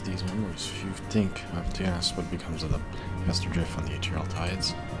what if these memories, if you think of Diaz, what becomes of them? Cast adrift on the ethereal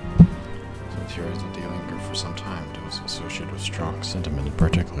tides? Some theories that they linger for some time, those associated with strong sentiment in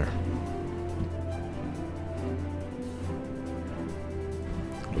particular.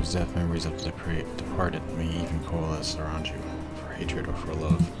 Those death memories of the departed may even coalesce around you, for hatred or for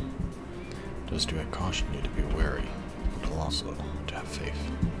love. Those do I caution you to be wary, but also to have faith.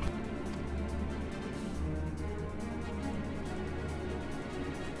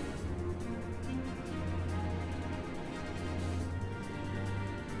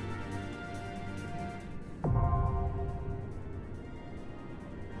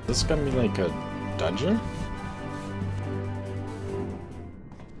 This is gonna be like a dungeon?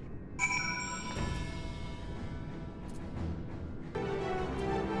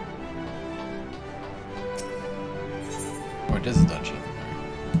 Oh, it is a dungeon.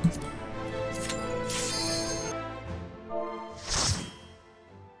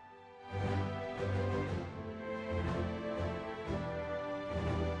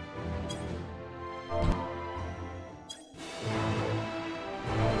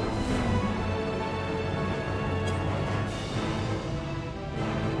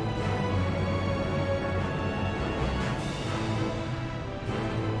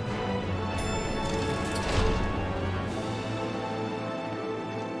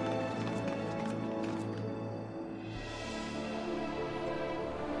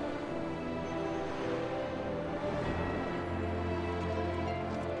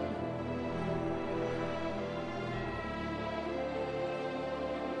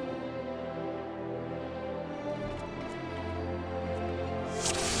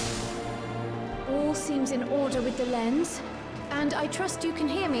 All seems in order with the lens, and I trust you can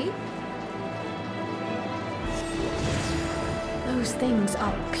hear me. Those things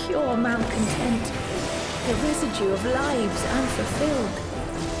are pure malcontent, the residue of lives unfulfilled.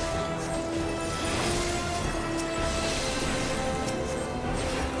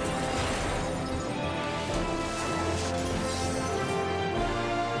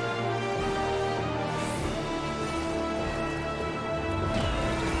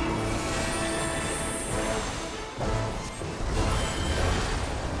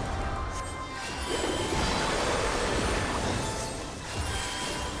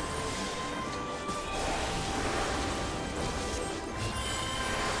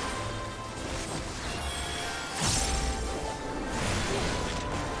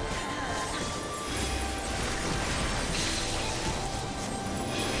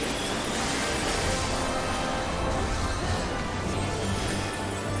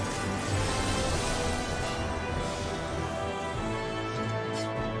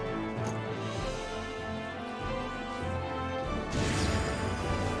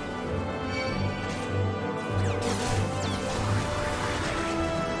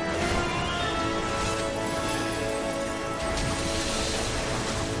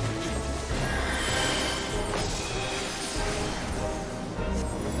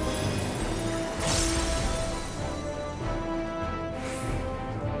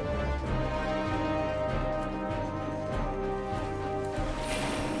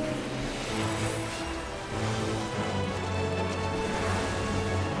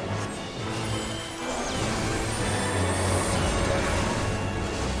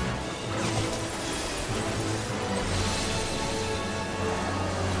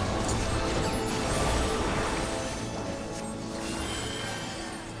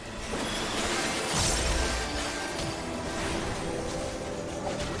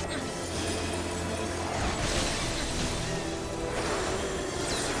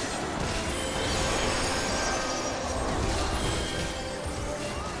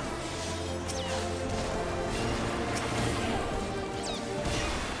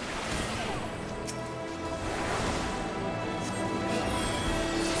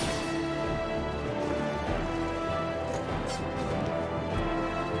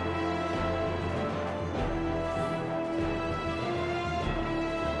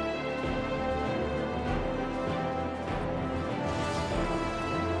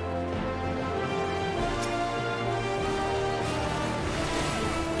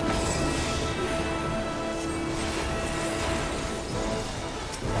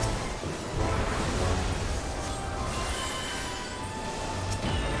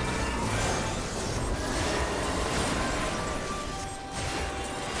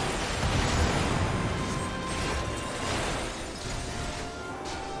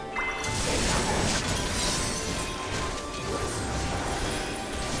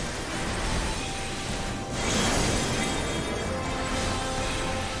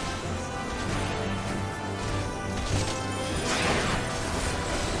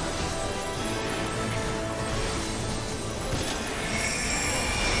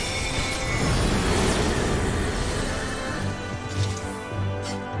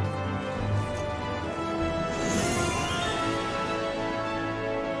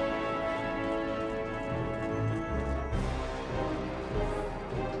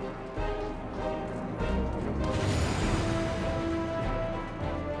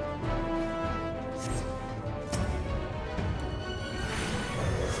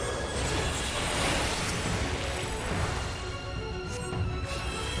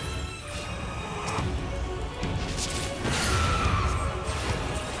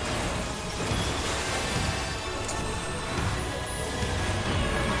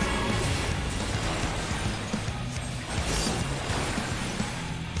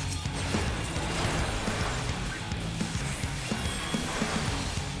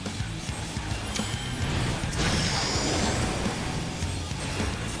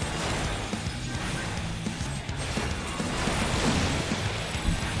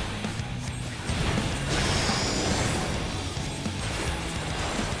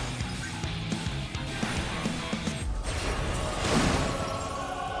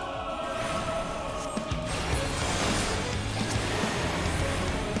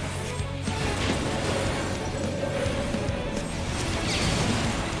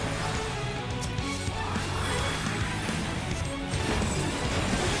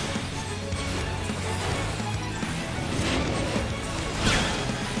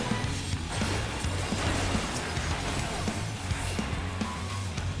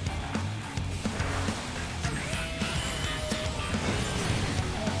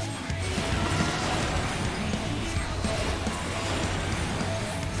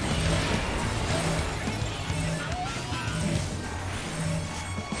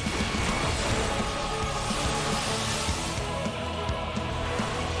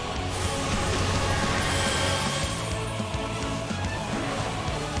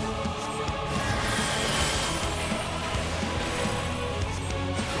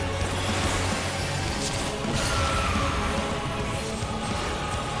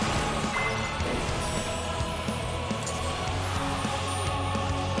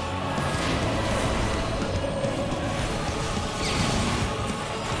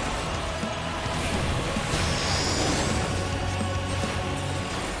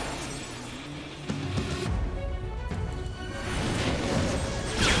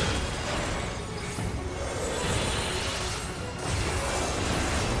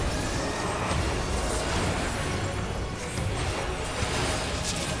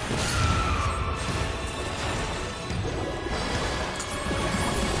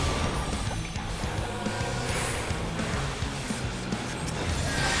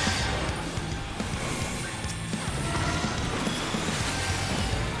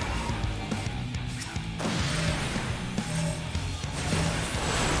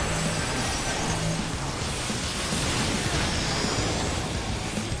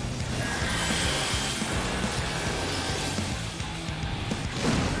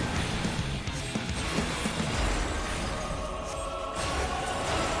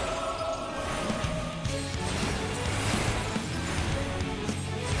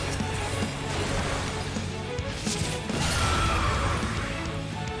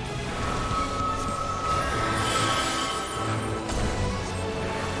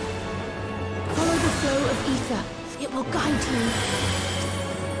 guide you.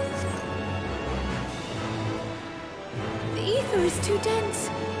 The ether is too dense.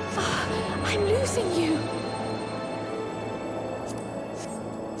 Ah, I'm losing you.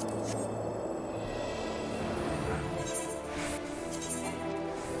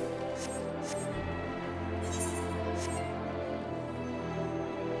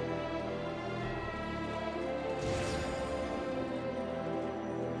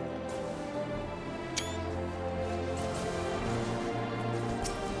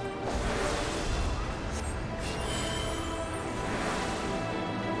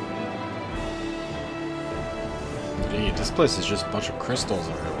 Gee, this place is just a bunch of crystals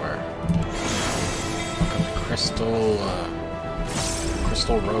everywhere. Look at the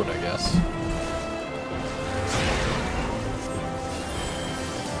crystal road, I guess.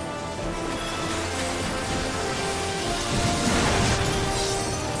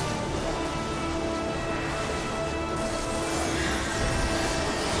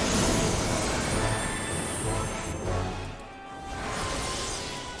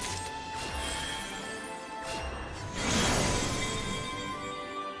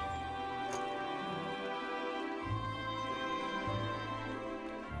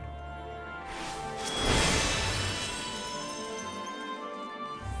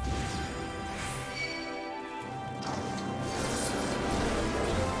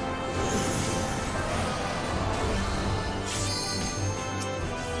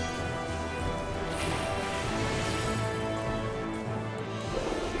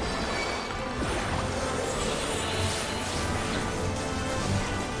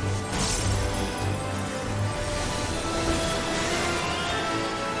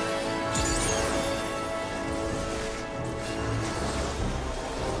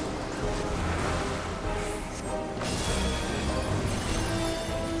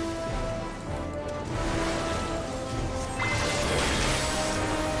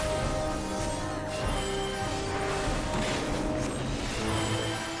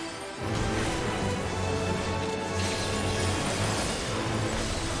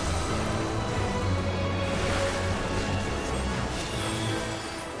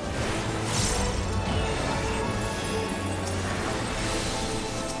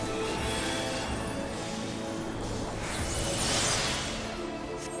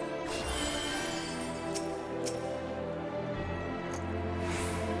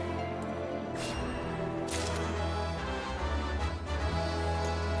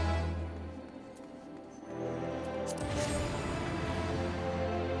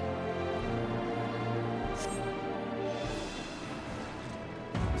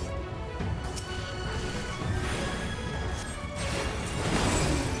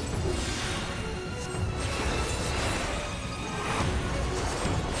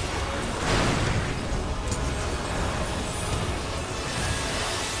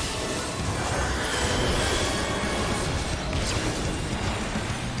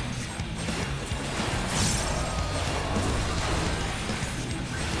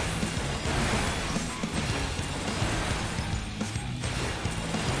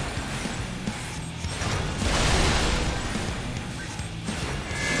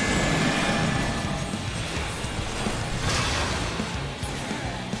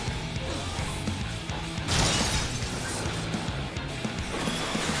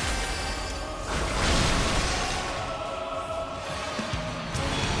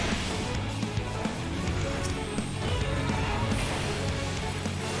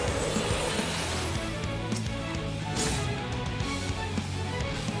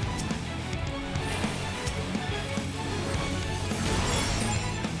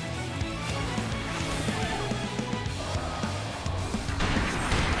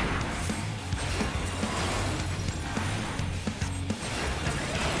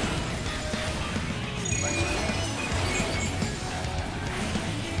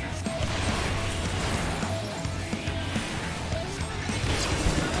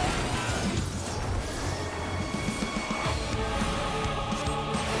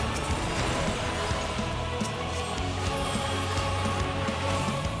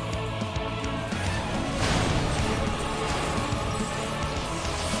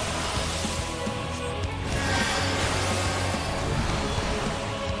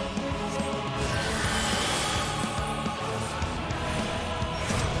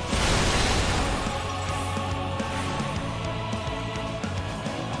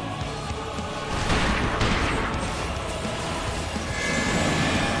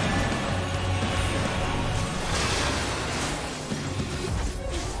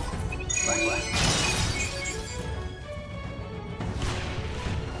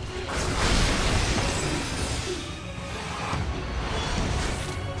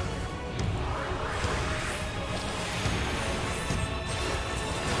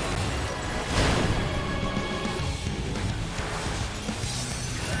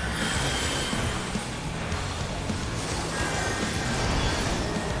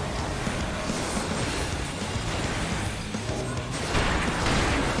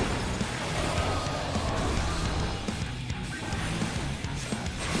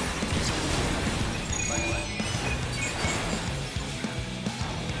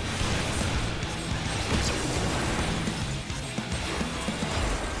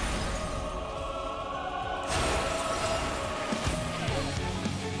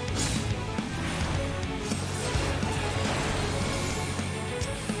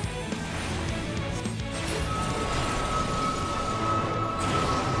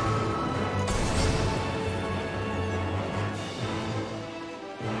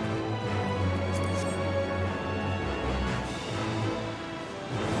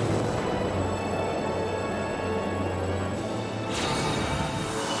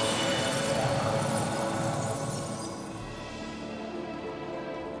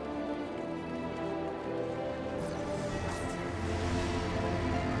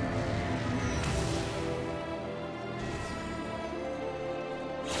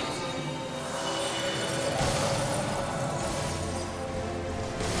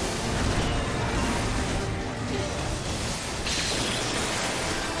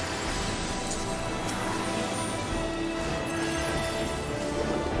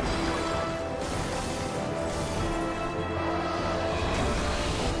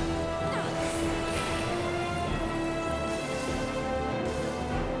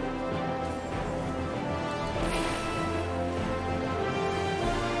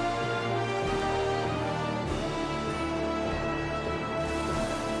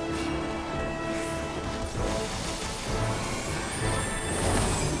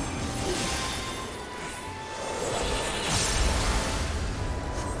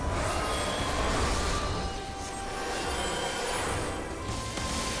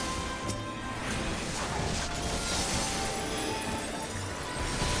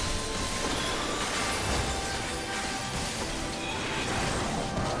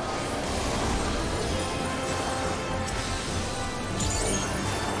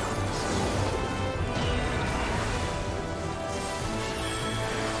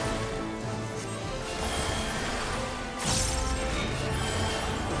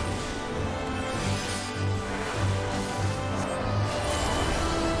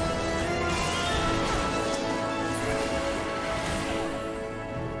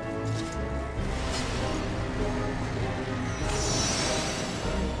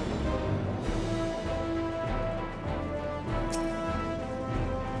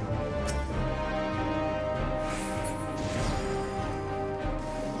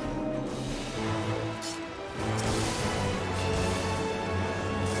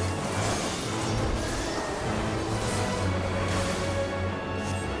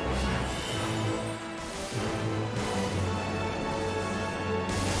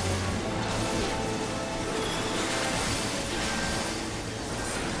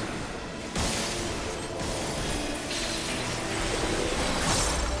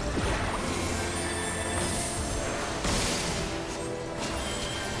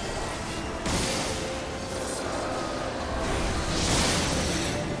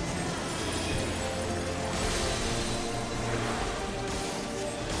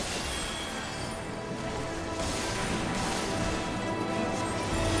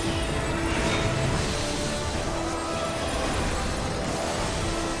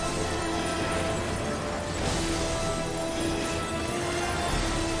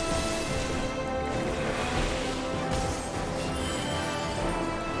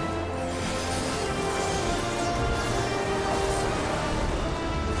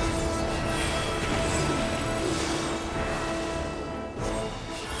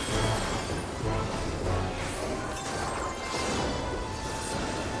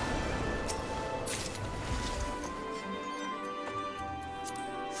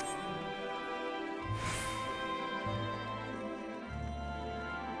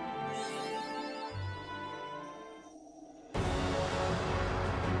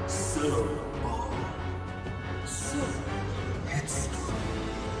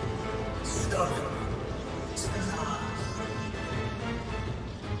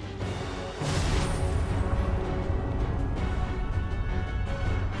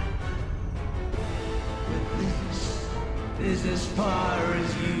 Is as far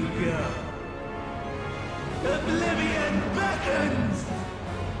as you go. Oblivion beckons!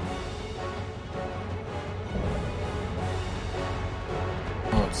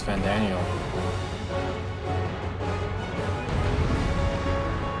 Oh, it's Van Daniel.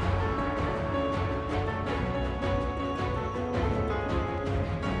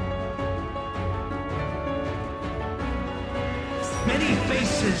 Many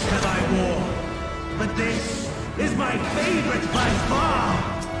faces have I worn, but this is my favorite by far!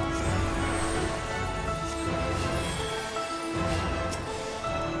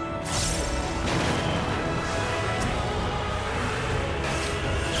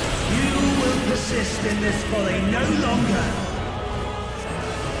 You will persist in this folly no longer!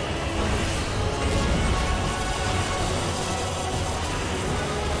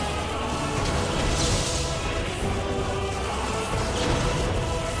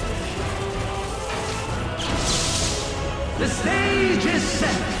 The stage is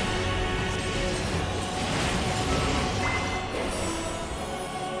set!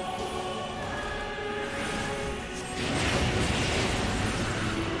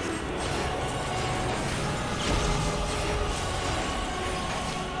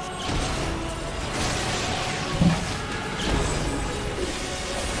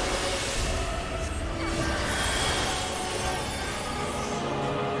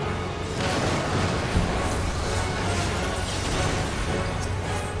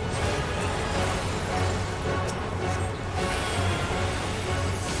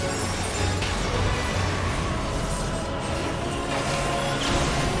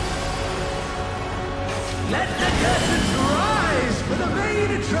 Let the curtains rise for the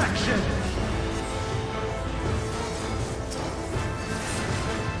main attraction!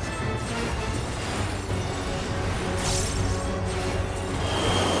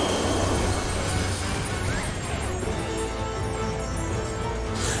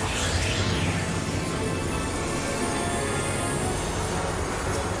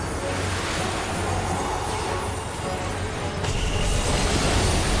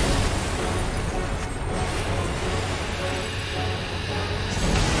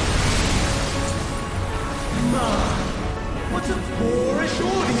 What a boorish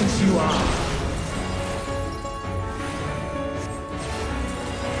audience you are!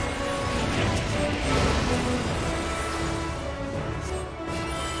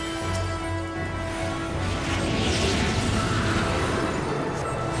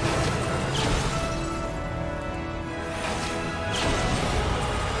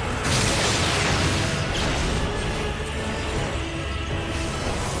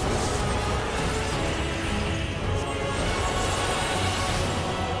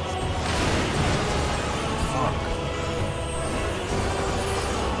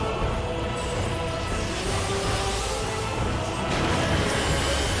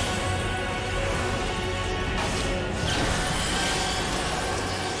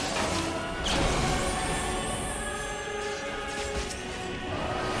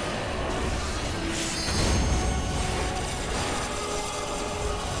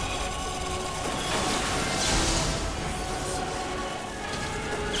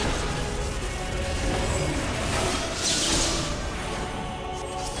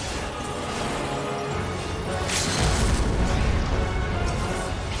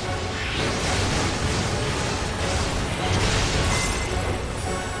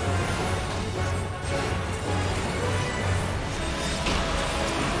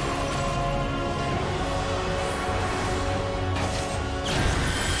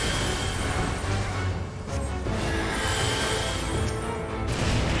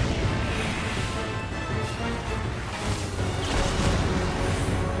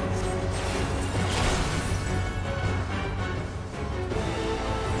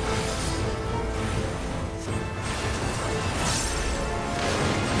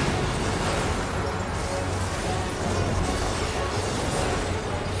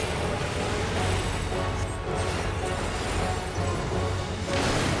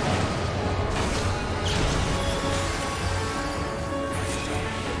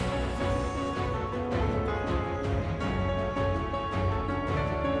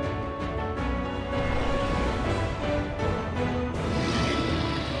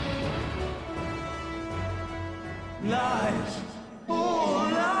 Lies! All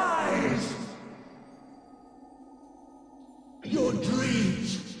lies! Your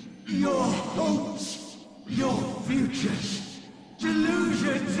dreams,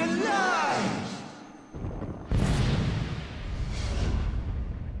 wizards alive!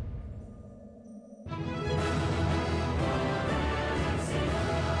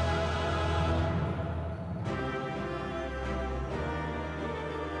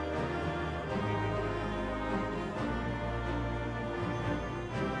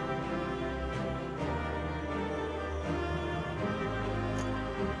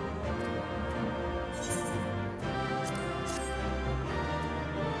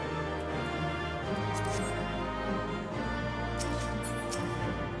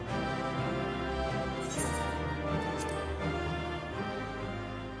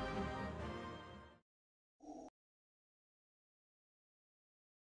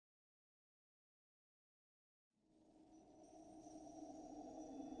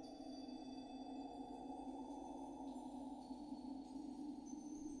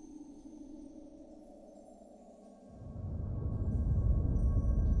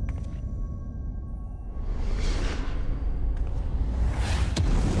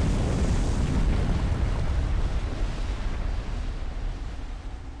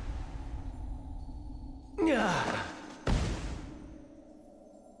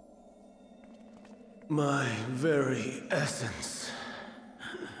 My very essence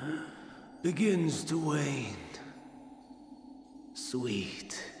begins to wane.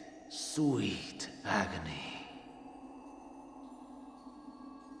 Sweet, sweet agony.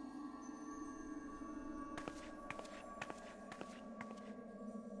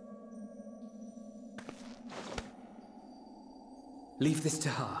 Leave this to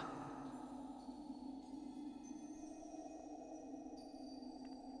her.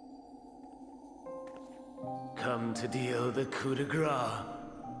 Come to deal the coup de grace.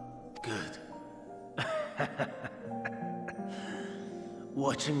 Good.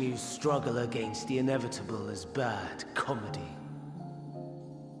 Watching you struggle against the inevitable is bad comedy.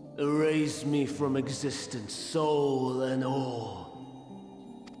 Erase me from existence, soul and all.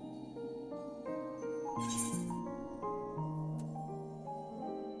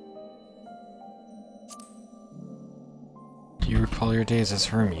 Do you recall your days as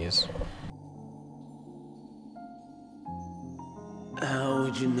Hermes? How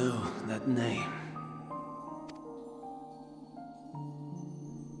would you know that name?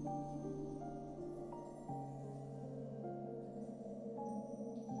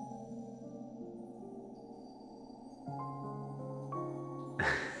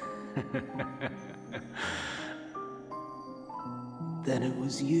 Then it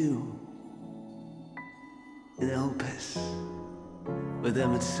was you. In Elpis. With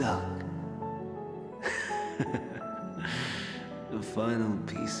Emmett Salk. The final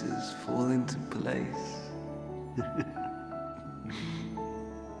pieces fall into place.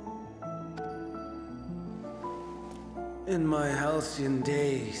 In my halcyon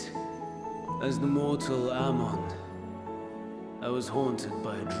days, as the mortal Ammon, I was haunted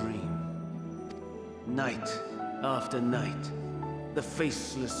by a dream. Night after night, the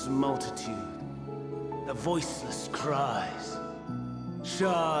faceless multitude, the voiceless cries,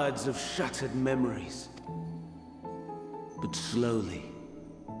 shards of shattered memories. But slowly,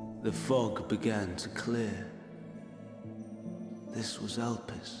 the fog began to clear. This was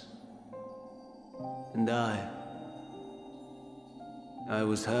Elpis. And I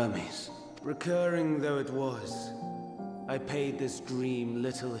was Hermes. Recurring though it was, I paid this dream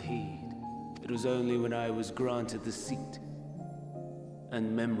little heed. It was only when I was granted the seat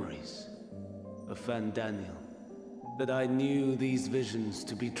and memories of Fandaniel that I knew these visions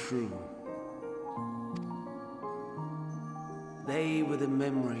to be true. They were the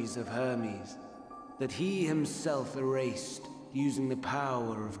memories of Hermes that he himself erased using the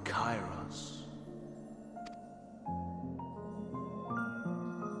power of Kairos.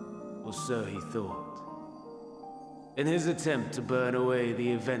 Or so he thought. In his attempt to burn away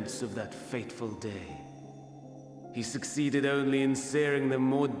the events of that fateful day, he succeeded only in searing them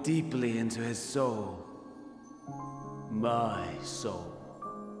more deeply into his soul. My soul.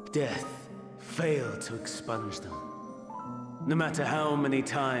 Death failed to expunge them. No matter how many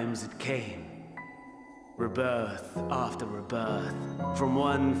times it came. Rebirth after rebirth, from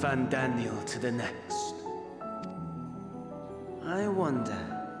one Fandaniel to the next. I wonder,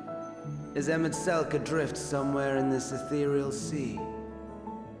 is Emmett Salk adrift somewhere in this ethereal sea?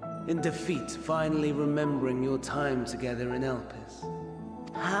 In defeat, finally remembering your time together in Elpis?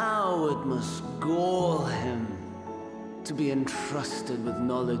 How it must gall him to be entrusted with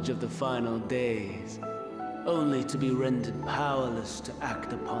knowledge of the final days, only to be rendered powerless to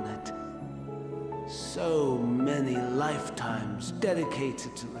act upon it. So many lifetimes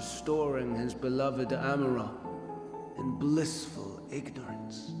dedicated to restoring his beloved Amarok in blissful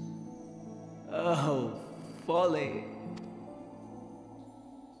ignorance. Oh, folly.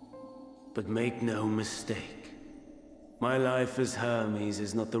 But make no mistake. My life as Hermes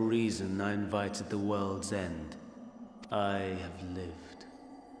is not the reason I invited the world's end. I have lived.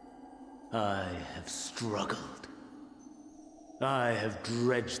 I have struggled. I have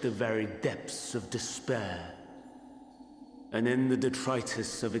dredged the very depths of despair. And in the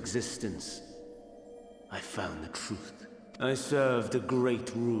detritus of existence, I found the truth. I served a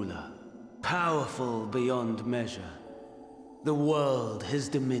great ruler, powerful beyond measure. The world, his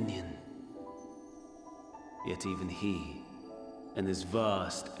dominion. Yet even he and his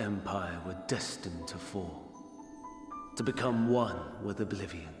vast empire were destined to fall, to become one with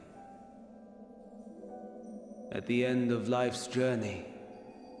oblivion. At the end of life's journey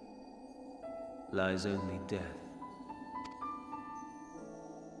lies only death.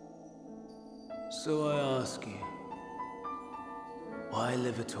 So I ask you, why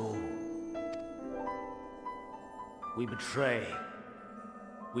live at all? We betray,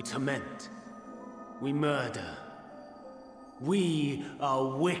 we torment, we murder. We are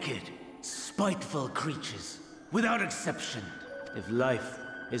wicked, spiteful creatures, without exception. If life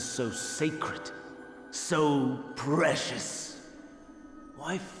is so sacred, so precious,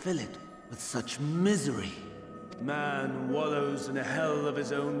 why fill it with such misery? Man wallows in a hell of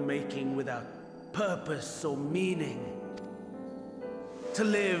his own making without purpose or meaning. To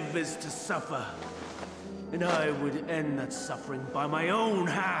live is to suffer, and I would end that suffering by my own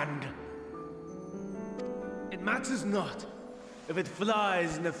hand. It matters not if it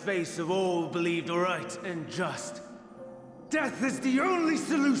flies in the face of all believed right and just. Death is the only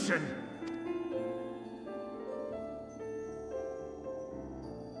solution!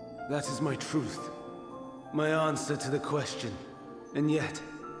 That is my truth, my answer to the question. And yet,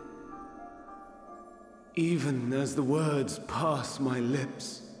 even as the words pass my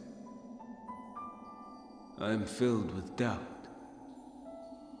lips, I am filled with doubt.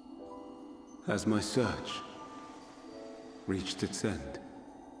 Has my search reached its end?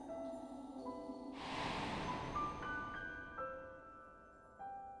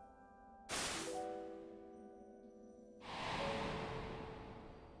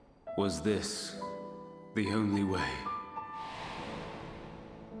 Was this the only way?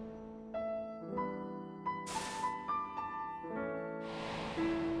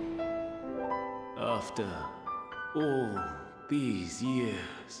 After all these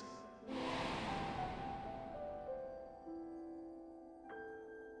years,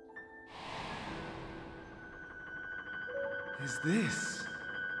 is this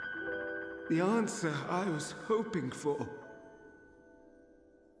the answer I was hoping for?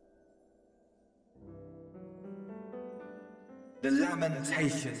 The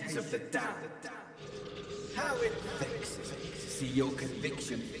lamentations of the damned. How it vexes me to see your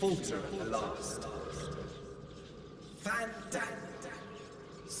conviction falter at the last. Vandal,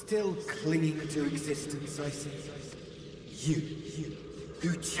 still clinging to existence, I see. You,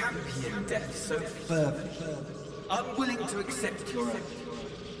 who champion death so fervently, unwilling to accept your own,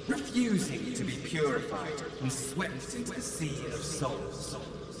 refusing to be purified and swept into the sea of souls.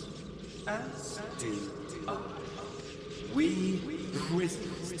 As do I. We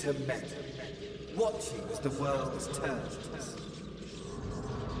prisoners to men, watching as the world turns.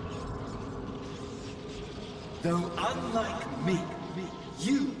 Though unlike me,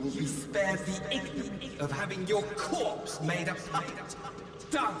 you will be spared the ignominy of having your corpse made a puppet,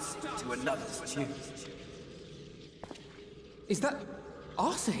 dancing to another's tune. Is that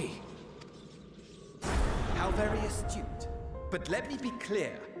Arsahe? How very astute. But let me be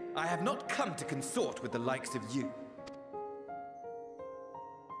clear, I have not come to consort with the likes of you.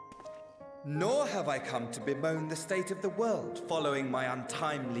 Nor have I come to bemoan the state of the world following my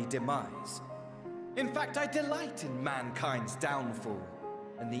untimely demise. In fact, I delight in mankind's downfall,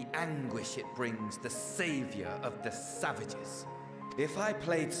 and the anguish it brings the savior of the savages. If I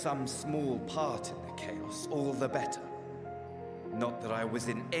played some small part in the chaos, all the better. Not that I was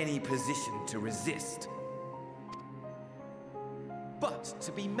in any position to resist. But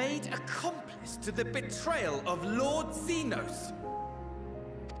to be made accomplice to the betrayal of Lord Xenos.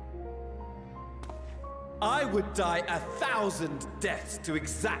 I would die 1,000 deaths to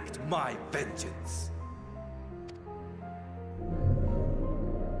exact my vengeance.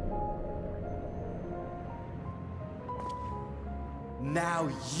 Now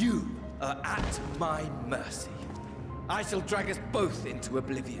you are at my mercy. I shall drag us both into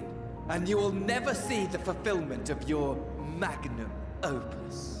oblivion, and you will never see the fulfillment of your magnum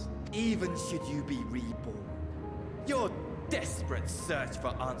opus, even should you be reborn. Your desperate search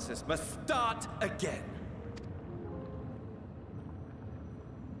for answers must start again.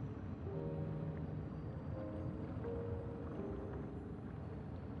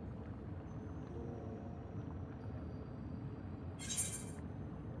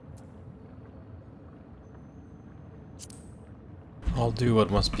 I'll do what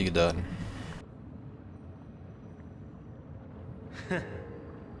must be done.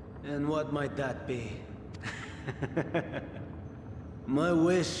 And what might that be? My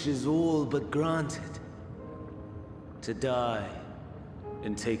wish is all but granted. To die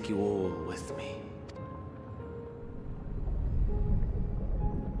and take you all with me.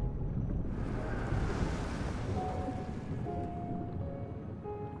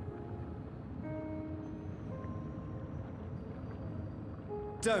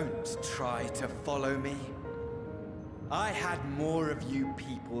 Don't try to follow me. I had more of you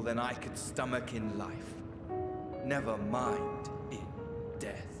people than I could stomach in life. Never mind in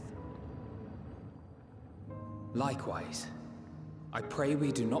death. Likewise, I pray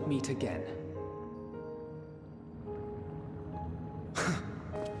we do not meet again.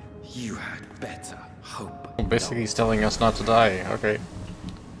 You had better hope. Basically, he's telling us not to die. Okay.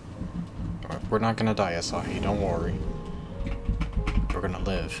 We're not gonna die, Asahi. Don't worry. We're gonna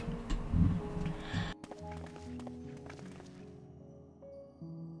live.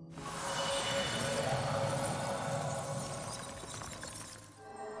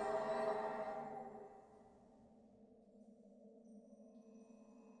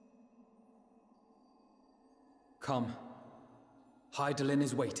 Come. Hydaelyn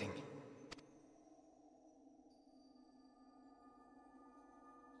is waiting.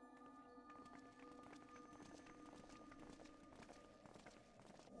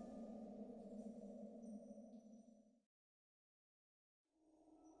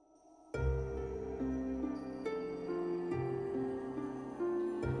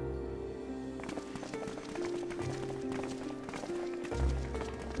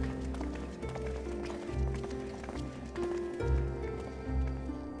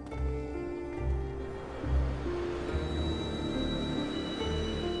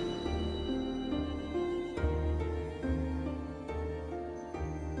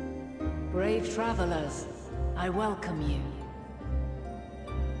 Brave travelers, I welcome you.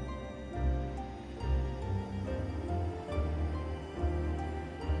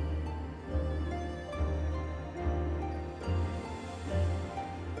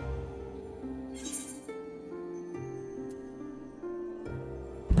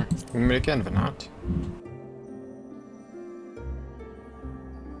 We meet again, Venat.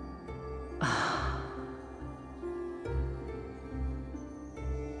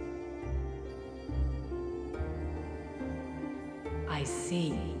 I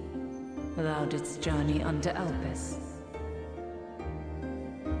see. Thou didst journey unto Elpis.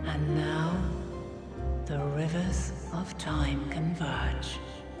 And now, the rivers of time converge.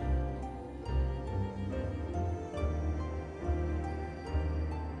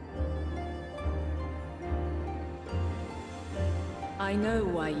 I know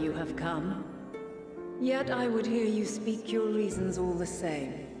why you have come. Yet I would hear you speak your reasons all the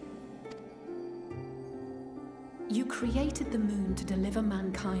same. You created the moon to deliver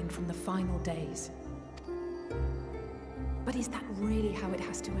mankind from the final days. But is that really how it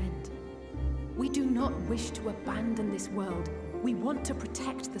has to end? We do not wish to abandon this world. We want to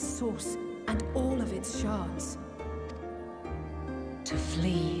protect the source and all of its shards. To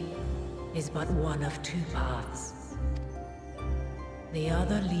flee is but one of two paths. The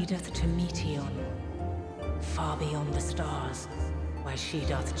other leadeth to Meteon, far beyond the stars, where she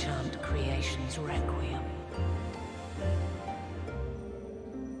doth chant creation's requiem.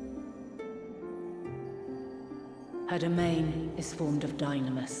 Her domain is formed of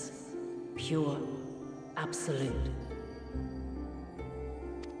dynamis, pure, absolute.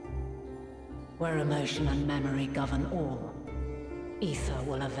 Where emotion and memory govern all, Aether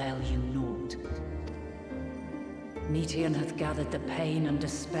will avail you naught. Meteon hath gathered the pain and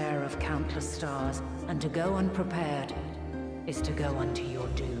despair of countless stars, and to go unprepared is to go unto your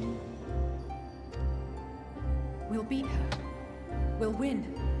doom. We'll beat her. We'll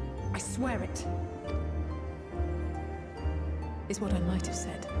win. I swear it. Is what I might have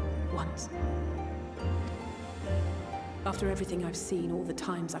said, once. After everything I've seen, all the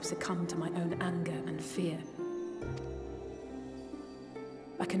times I've succumbed to my own anger and fear.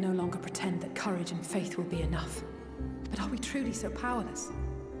 I can no longer pretend that courage and faith will be enough. But are we truly so powerless?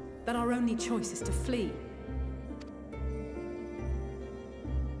 That our only choice is to flee?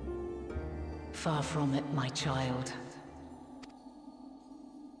 Far from it, my child.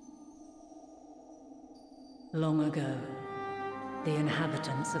 Long ago, the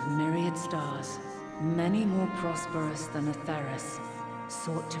inhabitants of myriad stars, many more prosperous than Aetheris,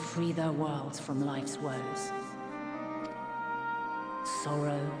 sought to free their worlds from life's woes.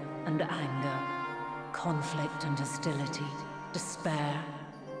 Sorrow and anger, conflict and hostility, despair,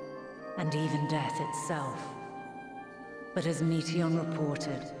 and even death itself. But as Meteon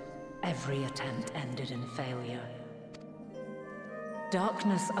reported, every attempt ended in failure.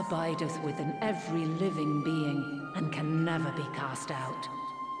 Darkness abideth within every living being and can never be cast out.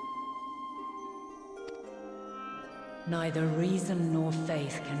 Neither reason nor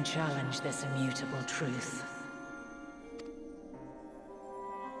faith can challenge this immutable truth.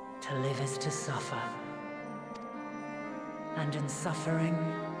 To live is to suffer, and in suffering,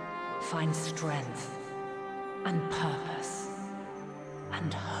 find strength and purpose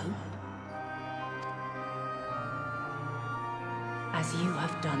and hope. As you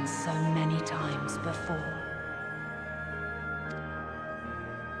have done so many times before.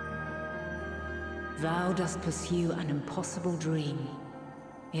 Thou dost pursue an impossible dream,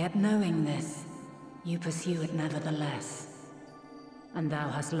 yet knowing this, you pursue it nevertheless. And thou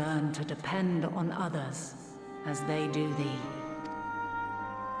hast learned to depend on others as they do thee.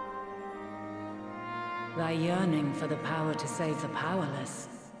 Thy yearning for the power to save the powerless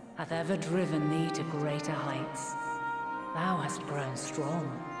hath ever driven thee to greater heights. Thou hast grown strong.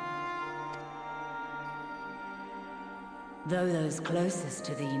 Though those closest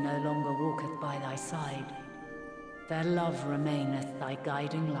to thee no longer walketh by thy side, their love remaineth thy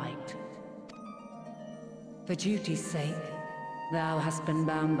guiding light. For duty's sake, thou hast been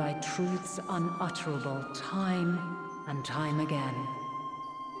bound by truths unutterable time and time again.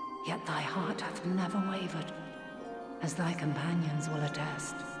 Yet thy heart hath never wavered, as thy companions will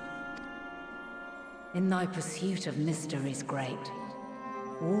attest. In thy pursuit of mysteries great,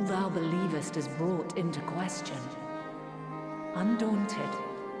 all thou believest is brought into question. Undaunted,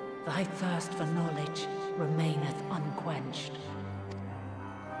 thy thirst for knowledge remaineth unquenched.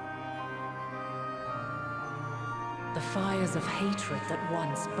 The fires of hatred that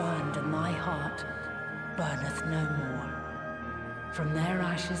once burned in thy heart burneth no more. From their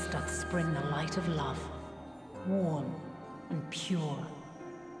ashes doth spring the light of love, warm and pure.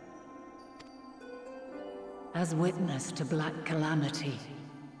 As witness to black calamity,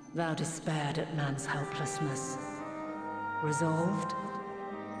 thou despaired at man's helplessness. Resolved,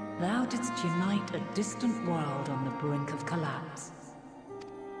 thou didst unite a distant world on the brink of collapse.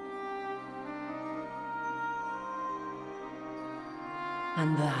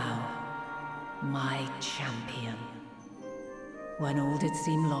 And thou, my champion, when all did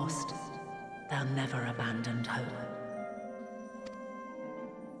seem lost, thou never abandoned hope.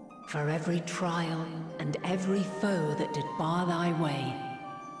 For every trial and every foe that did bar thy way,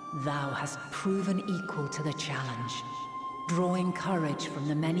 thou hast proven equal to the challenge, drawing courage from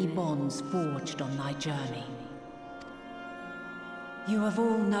the many bonds forged on thy journey. You have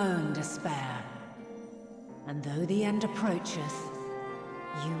all known despair, and though the end approacheth,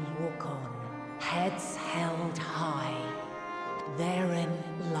 you walk on, heads held high. Therein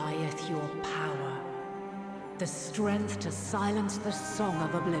lieth your power, the strength to silence the song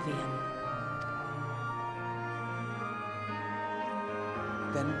of oblivion.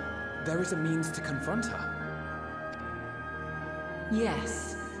 Then there is a means to confront her.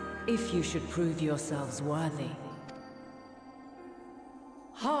 Yes, if you should prove yourselves worthy.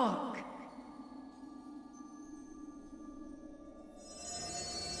 Hark!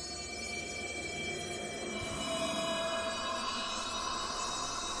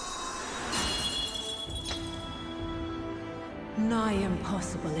 Nigh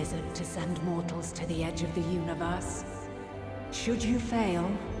impossible is it to send mortals to the edge of the universe. Should you fail,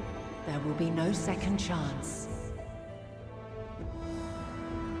 there will be no second chance.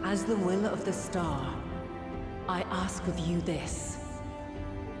 As the will of the star, I ask of you this.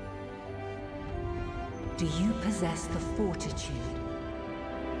 Do you possess the fortitude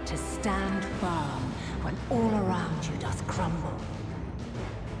to stand firm when all around you doth crumble?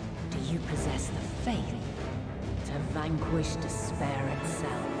 Do you possess the faith to vanquish despair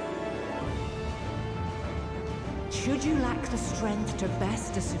itself? Should you lack the strength to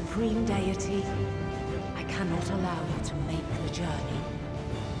best a supreme deity, I cannot allow you to make the journey.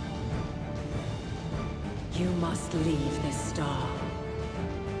 You must leave this star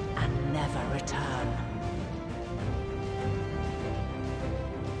and never return.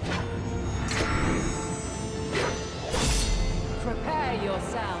 Prepare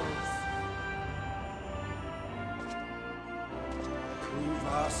yourselves. Prove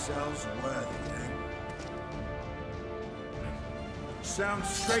ourselves worthy, then. Sounds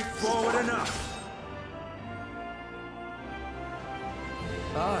straightforward enough.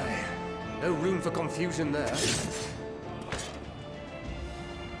 Aye. No room for confusion there.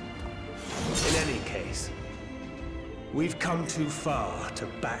 In any case, we've come too far to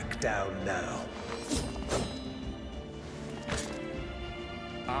back down now.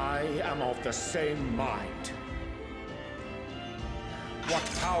 I am of the same mind. What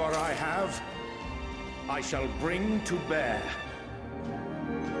power I have, I shall bring to bear.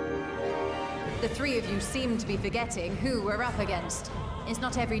 The three of you seem to be forgetting who we're up against. It's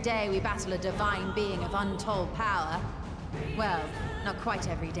not every day we battle a divine being of untold power. Well, not quite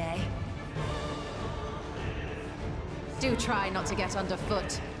every day. Do try not to get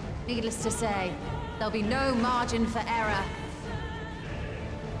underfoot. Needless to say, there'll be no margin for error.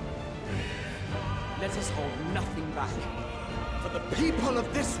 Let us hold nothing back. For the people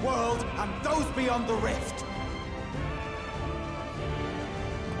of this world and those beyond the rift.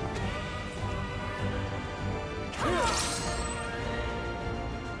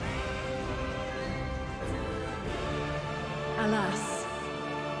 Alas,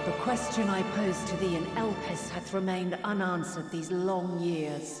 the question I posed to thee in Elpis hath remained unanswered these long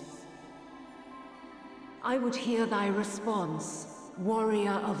years. I would hear thy response,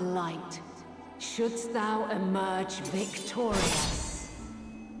 warrior of light. Shouldst thou emerge victorious?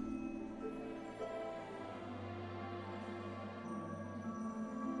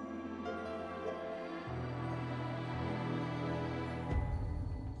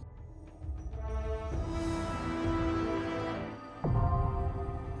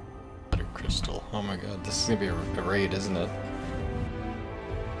 Crystal. Oh my god, this is gonna be a raid, isn't it?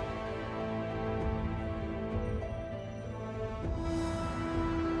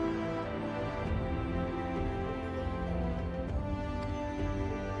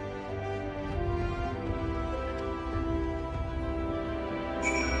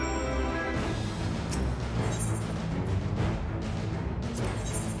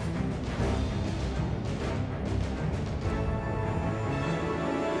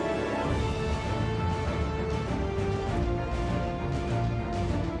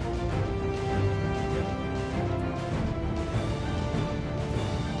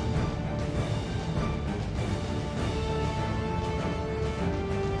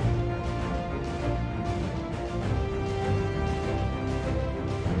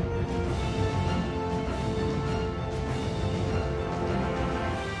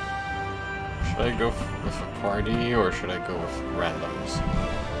 Should I go with a party or should I go with randoms?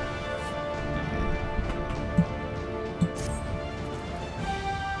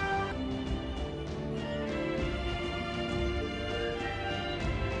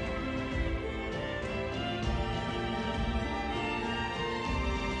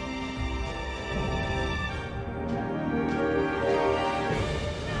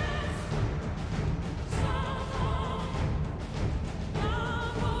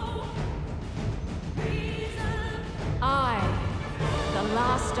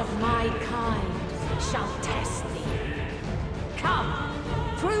 Last of my kind shall test thee. Come,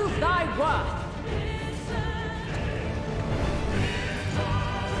 prove thy worth.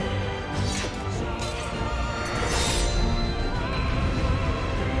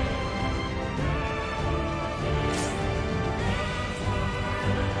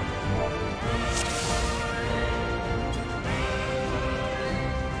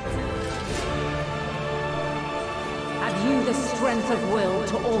 Have you the strength of will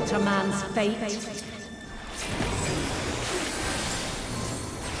to alter man's fate?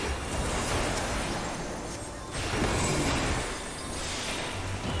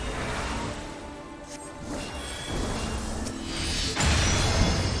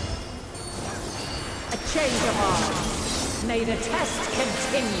 A change of arms. May the test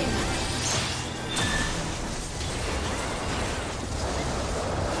continue.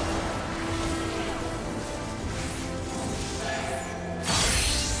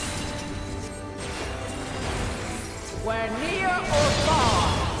 Where near or far.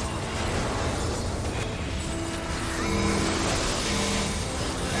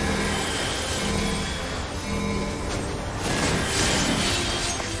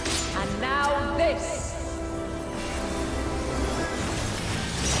 And now this.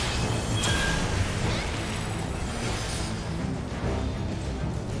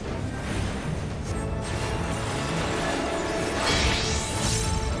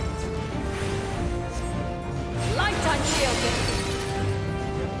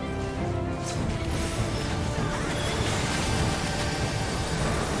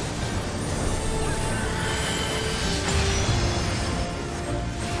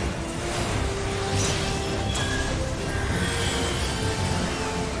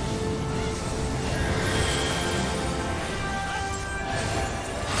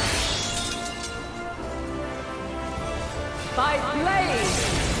 By blade!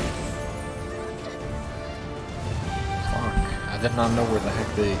 Fuck, I did not know where the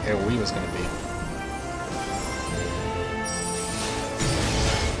heck the AoE was gonna be.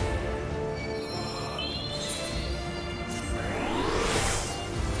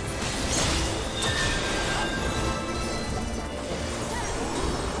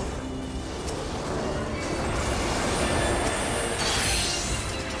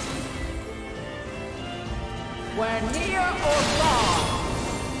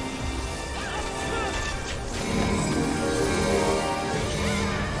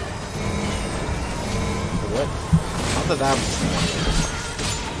 that one.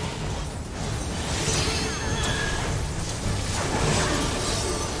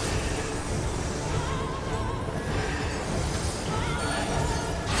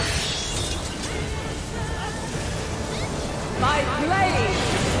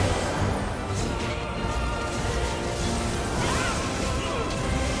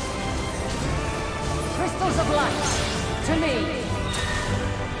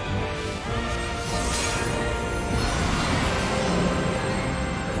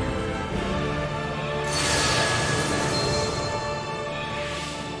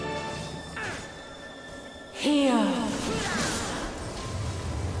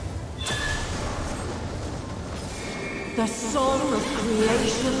 The song of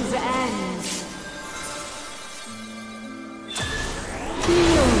creation's end.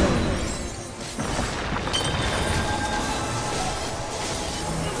 Feel.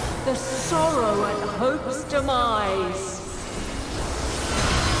 The sorrow at hope's demise.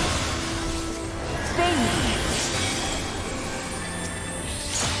 Think.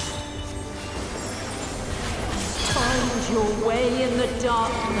 Find your way in the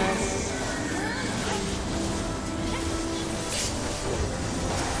darkness.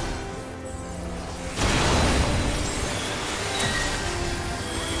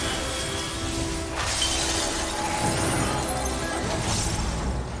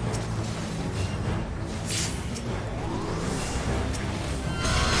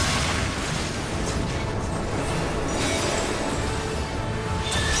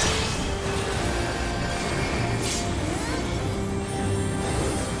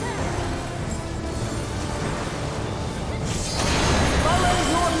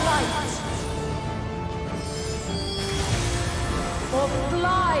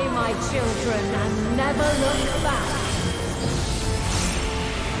 Children, and never look back.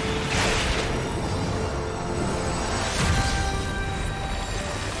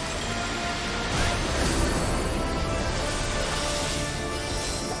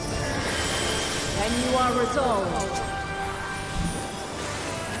 Then you are resolved.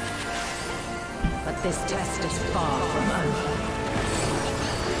 But this test is far from over.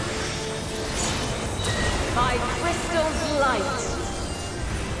 By Crystal's light.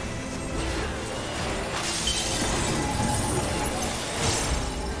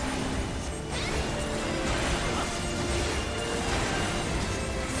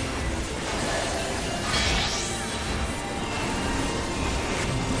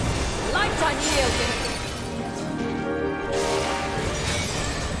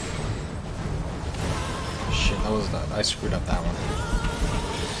 I screwed up that one.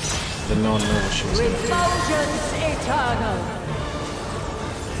 Didn't know what she was going to do. Refulgence eternal.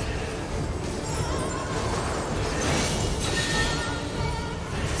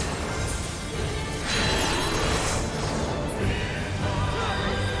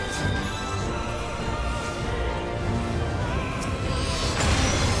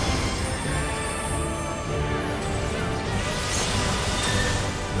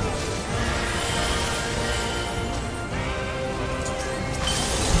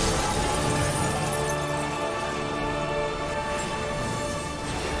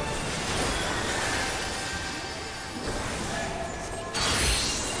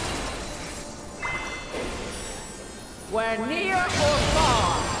 We're near or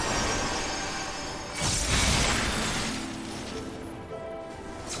far.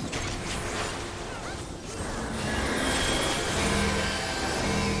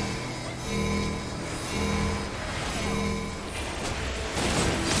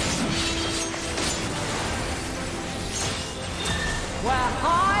 We're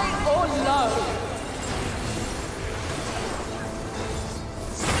high or low.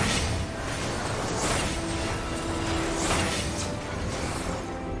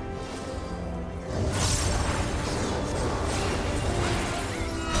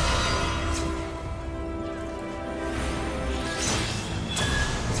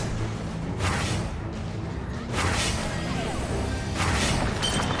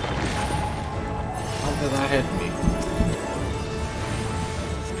 That hit me.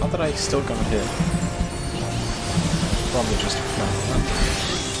 How did I still got hit? Probably just a front.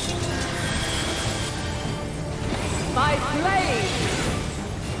 By blade!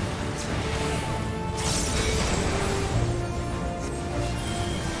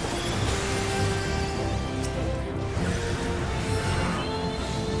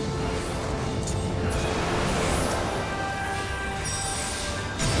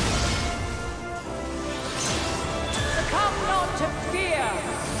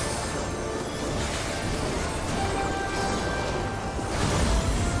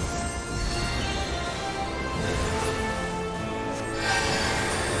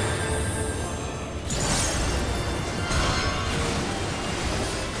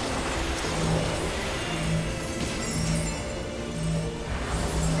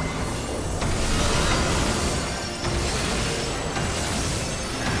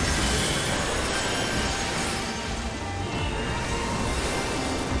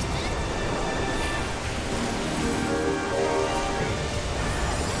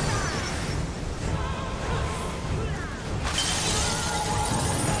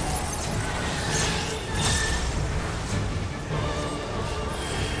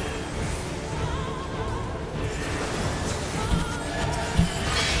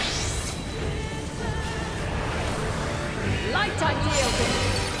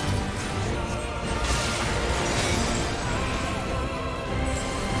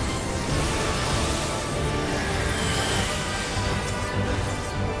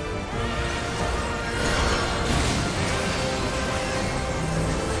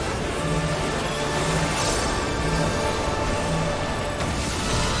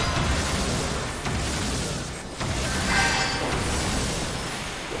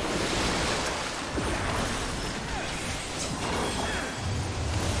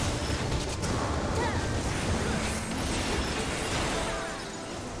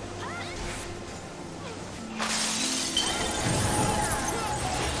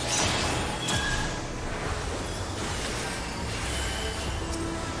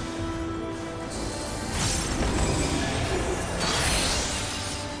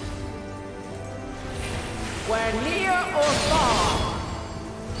 where near or far.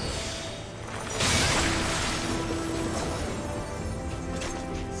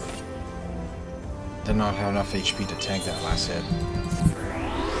 Did not have enough HP to tank that last hit.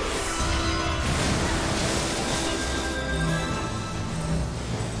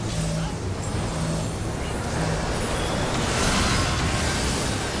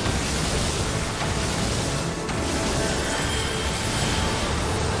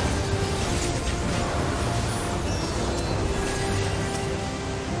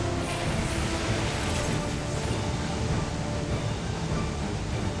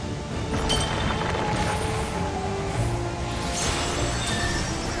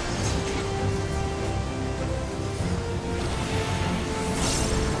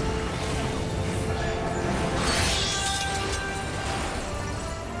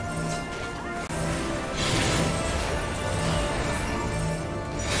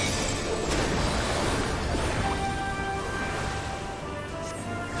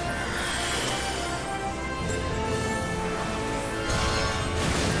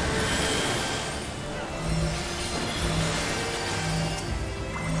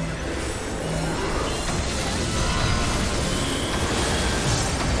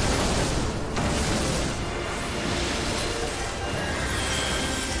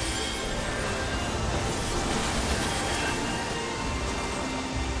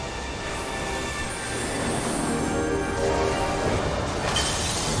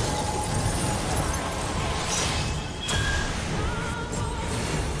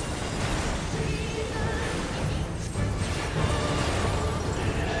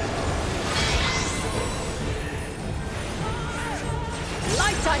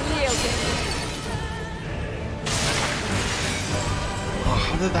 Oh,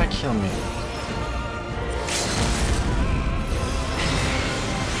 how did that kill me?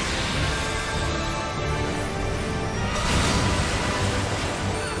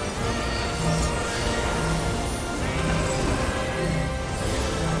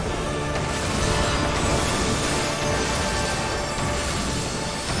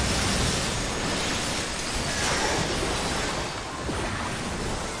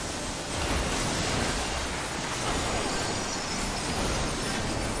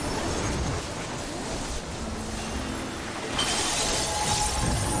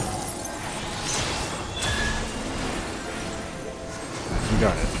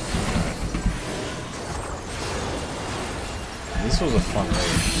 Got it. This was a fun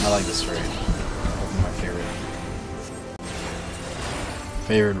raid. I like this raid. Probably my favorite.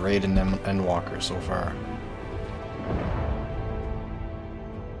 Favorite raid in Endwalker so far.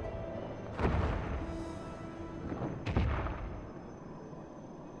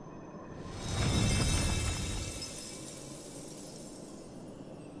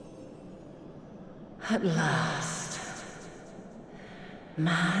 At last.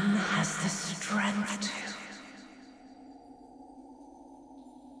 Man has the strength to.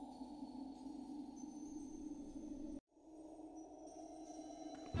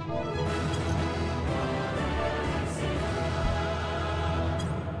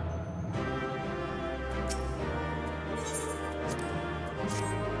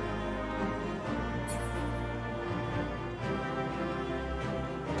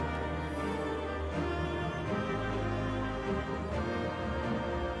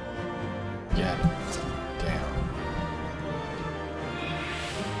 Yeah. Damn.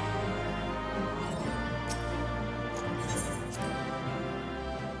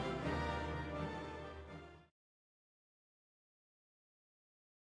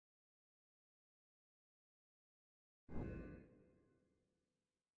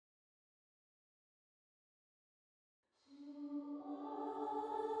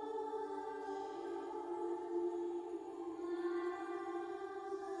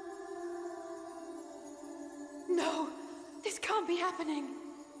 No! This can't be happening!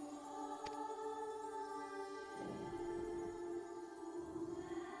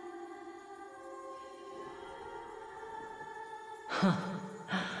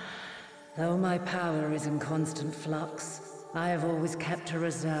 Though my power is in constant flux, I have always kept a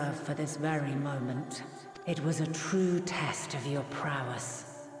reserve for this very moment. It was a true test of your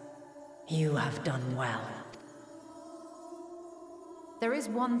prowess. You have done well. There is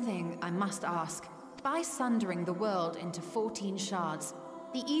one thing I must ask. By sundering the world into 14 shards,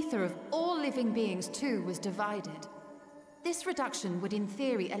 the ether of all living beings too was divided. This reduction would in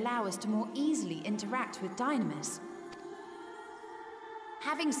theory allow us to more easily interact with Dynamis.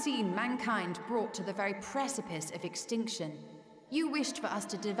 Having seen mankind brought to the very precipice of extinction, you wished for us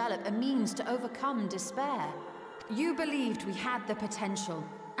to develop a means to overcome despair. You believed we had the potential,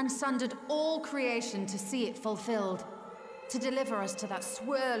 and sundered all creation to see it fulfilled, to deliver us to that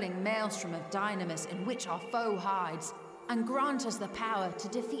swirling maelstrom of dynamis in which our foe hides, and grant us the power to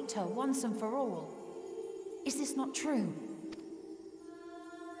defeat her once and for all. Is this not true?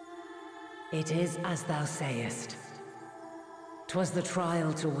 It is as thou sayest. 'Twas the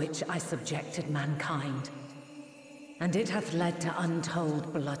trial to which I subjected mankind, and it hath led to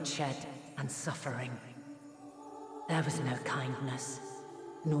untold bloodshed and suffering. There was no kindness,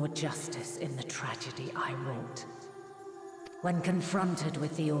 nor justice in the tragedy I wrought. When confronted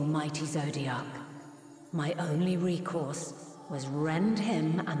with the almighty Zodiac, my only recourse was rend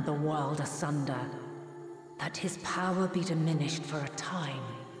him and the world asunder, that his power be diminished for a time.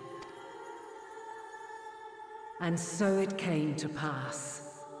 And so it came to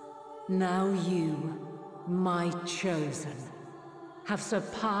pass. Now you, my chosen, have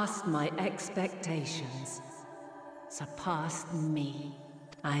surpassed my expectations, surpassed me.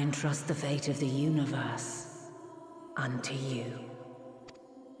 I entrust the fate of the universe unto you.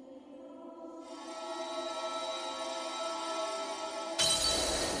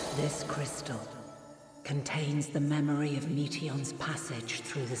 This crystal contains the memory of Meteion's passage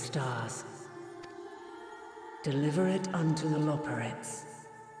through the stars. Deliver it unto the Labyrinths.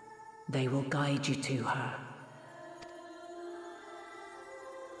 They will guide you to her.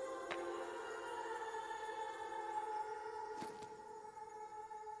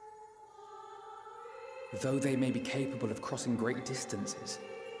 Though they may be capable of crossing great distances,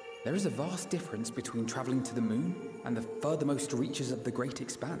 there is a vast difference between traveling to the moon and the furthermost reaches of the great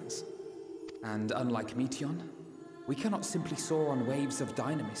expanse. And unlike Meteion, we cannot simply soar on waves of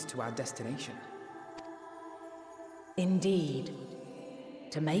dynamis to our destination. Indeed.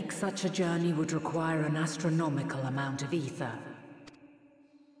 To make such a journey would require an astronomical amount of ether.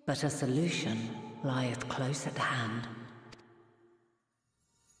 But a solution lieth close at hand.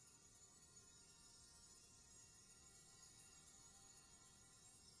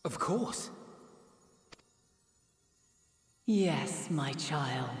 Of course. Yes, my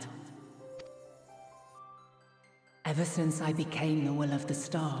child. Ever since I became the will of the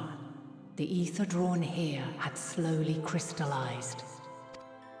star, the ether drawn here had slowly crystallized.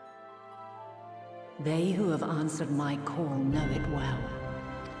 They who have answered my call know it well.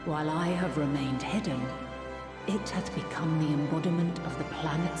 While I have remained hidden, it hath become the embodiment of the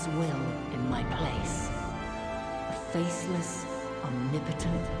planet's will in my place. A faceless,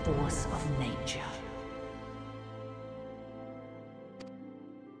 omnipotent force of nature.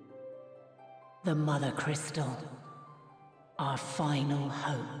 The Mother Crystal, our final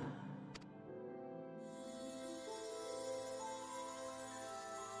hope.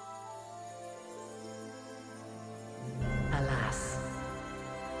 Alas,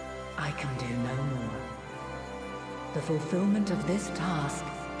 I can do no more. The fulfillment of this task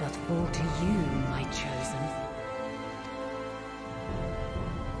doth fall to you, my chosen.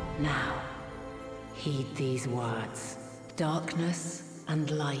 Now, heed these words. Darkness and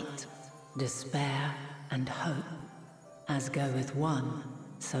light, despair and hope. As goeth one,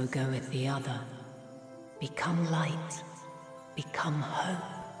 so goeth the other. Become light, become hope.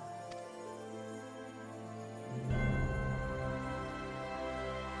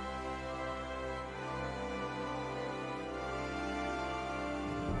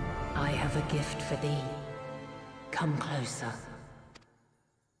 I have a gift for thee. Come closer.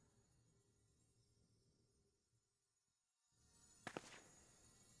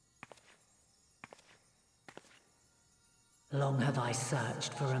 Long have I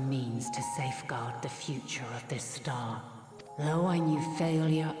searched for a means to safeguard the future of this star. Though I knew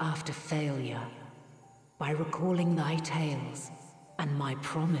failure after failure, by recalling thy tales and my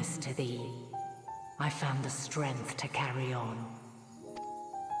promise to thee, I found the strength to carry on.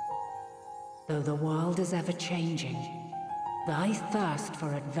 Though the world is ever changing, thy thirst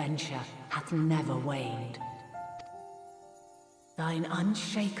for adventure hath never waned. Thine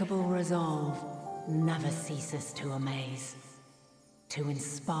unshakable resolve never ceases to amaze, to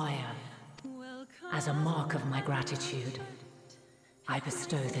inspire. As a mark of my gratitude, I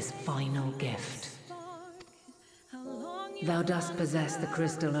bestow this final gift. Thou dost possess the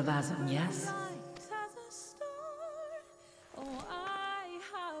crystal of Azam, yes?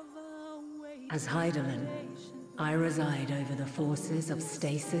 As Heidelin, I reside over the forces of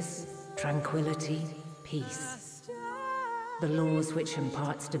stasis, tranquility, peace. The laws which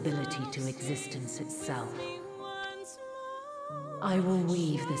impart stability to existence itself. I will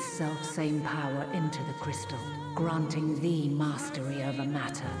weave this self-same power into the crystal, granting thee mastery over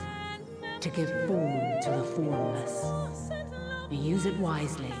matter, to give form to the formless. Use it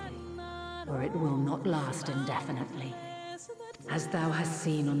wisely, or it will not last indefinitely. As thou hast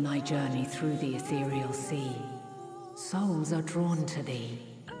seen on thy journey through the ethereal sea, souls are drawn to thee.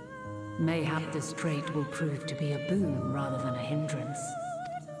 Mayhap this trait will prove to be a boon rather than a hindrance.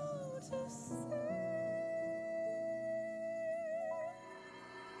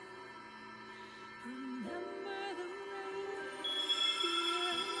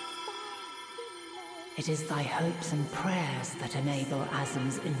 It is thy hopes and prayers that enable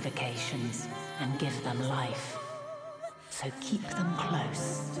Azim's invocations and give them life. So keep them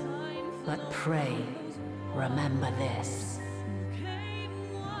close. But pray, remember this.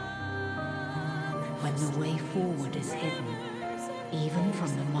 When the way forward is hidden, even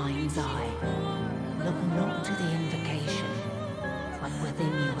from the mind's eye, look not to the invocation, but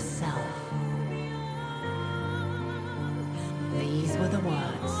within yourself. These were the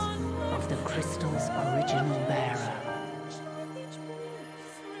words of the crystal's original bearer.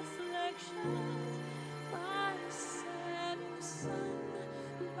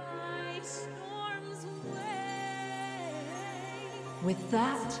 With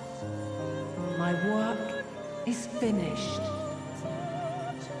that, my work is finished.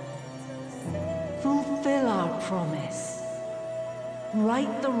 Fulfill our promise.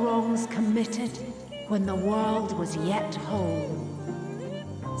 Right the wrongs committed when the world was yet whole.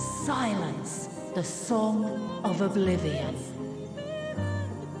 Silence the song of oblivion.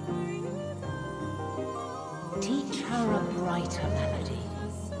 Teach her a brighter melody.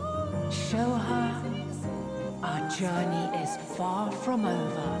 Show her our journey is far from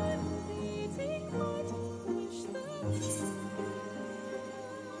over.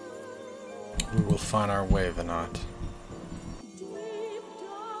 We will find our way, Venat.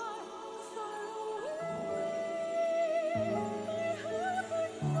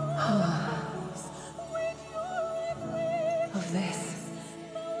 Of this,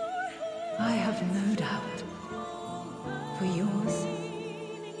 I have no doubt. For yours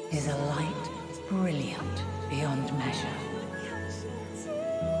is a light brilliant beyond measure.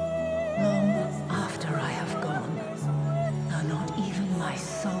 Long after I have gone, though not even my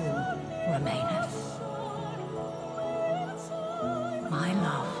soul remaineth, my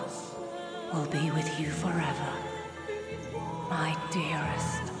love will be with you forever, my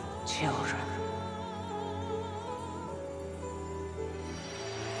dearest children.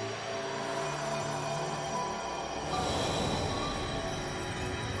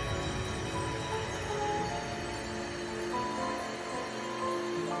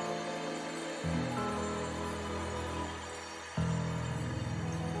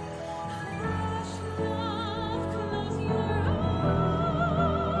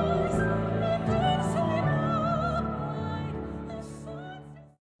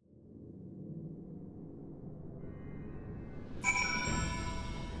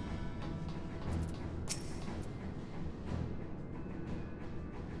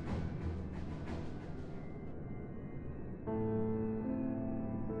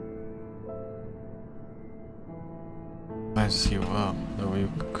 I see well, though we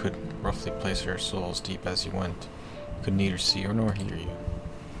could roughly place your souls deep as you went. We could neither see or nor hear you.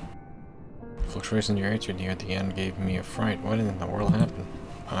 Fluctuation in your Aether near the end gave me a fright. What in the world happened?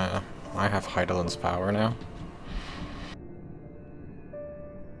 I have Heidelin's power now.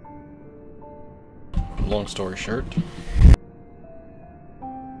 Long story short.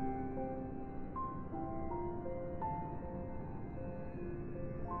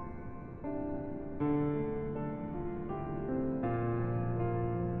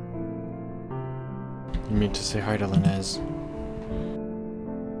 You mean to say Heidelin is?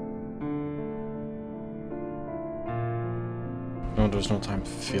 No, there's no time to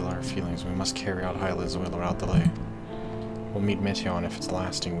feel our feelings. We must carry out Heidelin's will without delay. We'll meet Meteon if it's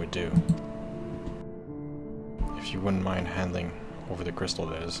lasting, we do. If you wouldn't mind handling over the crystal,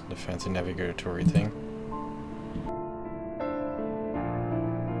 that is, the fancy navigatory thing.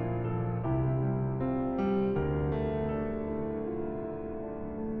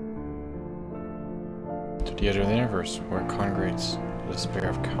 The edge of the universe, where it congregates the despair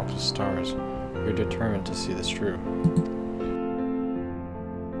of countless stars. We're determined to see this true.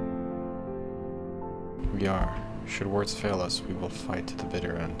 We are. Should words fail us, we will fight to the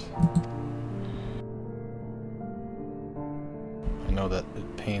bitter end. I know that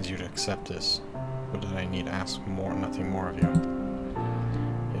it pains you to accept this, but that I need ask nothing more of you.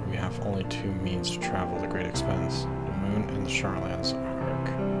 Yet we have only two means to travel the great expanse, the moon and the Charlands arc.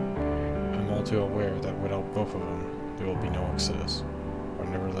 I'm all too aware that without both of them, there will be no exodus, but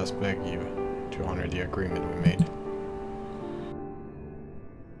I nevertheless beg you to honor the agreement we made.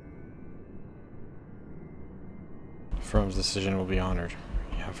 The firm's decision will be honored.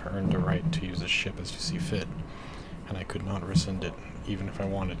 You have earned the right to use the ship as you see fit, and I could not rescind it, even if I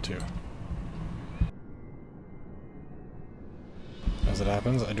wanted to. As it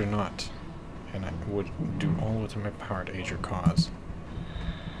happens, I do not, and I would do all within my power to aid your cause.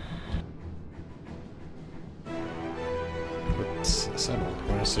 It's settled. I'm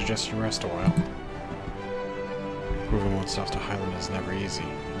going to suggest you rest a while. Proving oneself to Highland is never easy,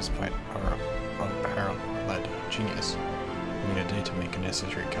 despite our unparalleled genius. We need a day to make a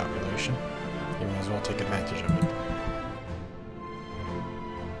necessary calculation. You may as well take advantage of it.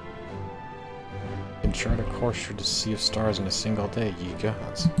 You can chart a course through the sea of stars in a single day, ye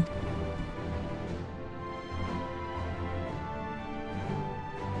gods.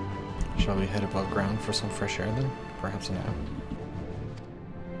 Shall we head above ground for some fresh air then? Perhaps an nap?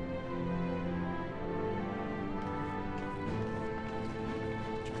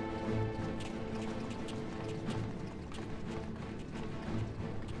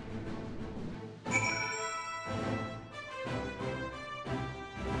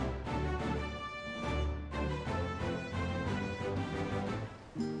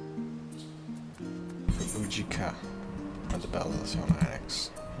 Ujika, or the Bell of the Stone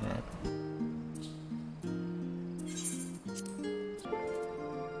Annex. Alright.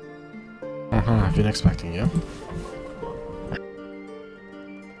 I've been expecting you.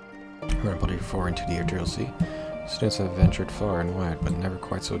 We're about 4 into the Ethereal Sea. Students have ventured far and wide, but never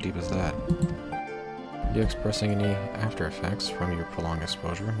quite so deep as that. Are you expressing any after effects from your prolonged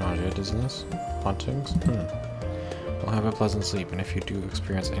exposure? Nausea, dizziness? Hauntings? Well, have a pleasant sleep, and if you do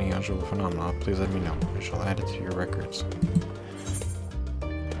experience any unusual phenomena, please let me know. I shall add it to your records.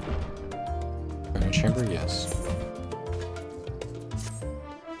 Guardian chamber? Yes.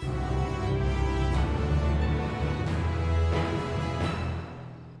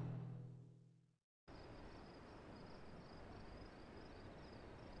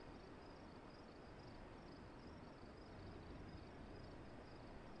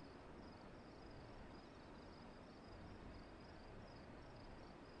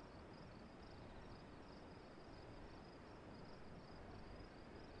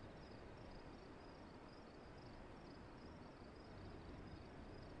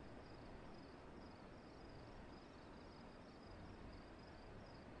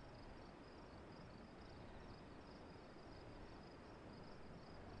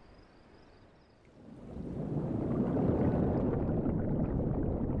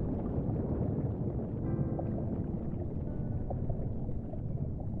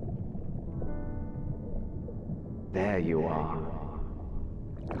 There you are.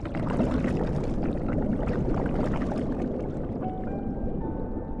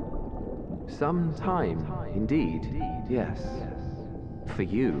 Some time, indeed, yes. For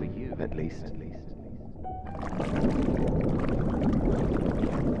you, at least.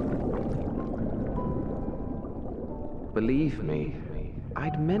 Believe me,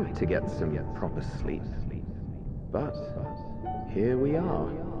 I'd meant to get some proper sleep. But here we are,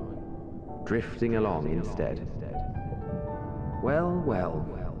 drifting along instead. Well, well,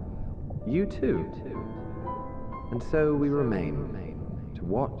 you too. And so we remain, to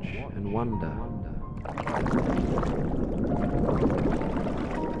watch and wonder.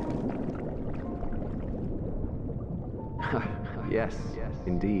 Yes,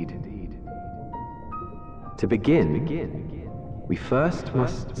 indeed. To begin, we first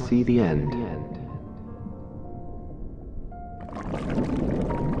must see the end.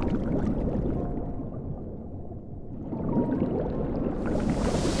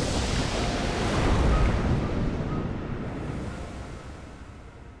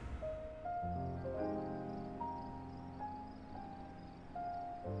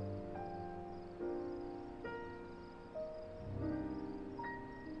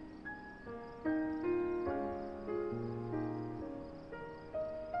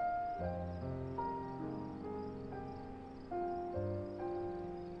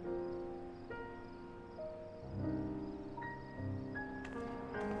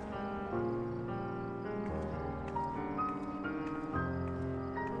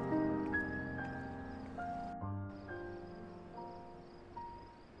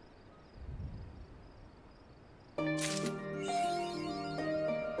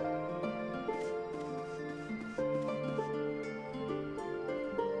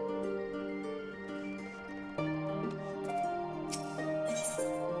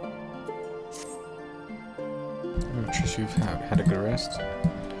 You've had a good rest.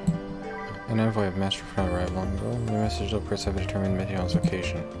 An envoy of Master Fry arrived long ago. The message Lookers have determined Meteon's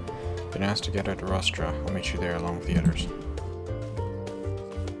location. Been asked to get at Rostra. I'll meet you there along with the others.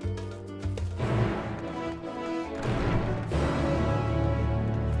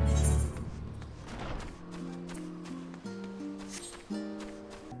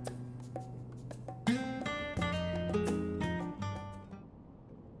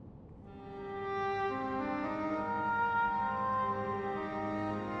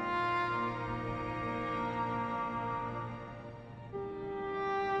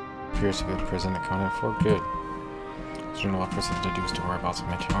 appears to be the prison accounted for. Good. General Labyrinthos has deduced to whereabouts of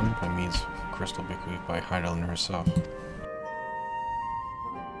Meteon by means of crystal bequeathed by Heidelin herself.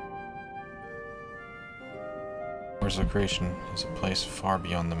 Where's the creation is a place far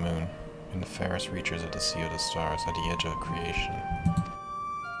beyond the moon, in the fairest reaches of the sea of the stars, at the edge of creation.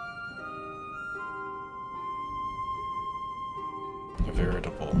 A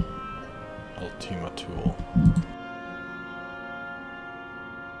veritable Ultima Thule.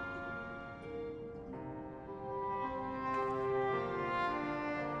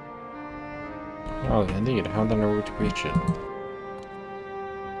 Oh, indeed. How then are we to reach it?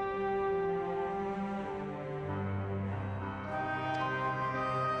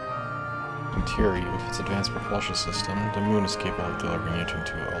 In theory, with its advanced propulsion system, the moon is capable of delivering you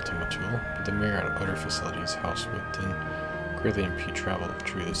into Ultima Thule, but the myriad of other facilities housed within greatly impede travel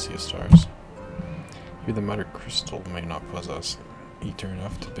through the sea of stars. Even the mother crystal may not possess ether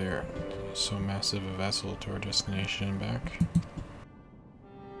enough to bear so massive a vessel to our destination and back.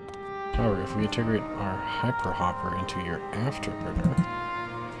 However, if we integrate our hyper hopper into your afterburner,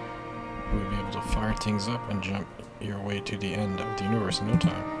 we'll be able to fire things up and jump your way to the end of the universe in no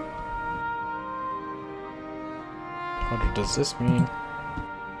time. What does this mean?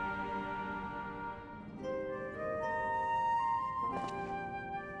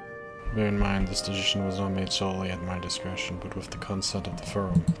 Bear in mind, this decision was not made solely at my discretion, but with the consent of the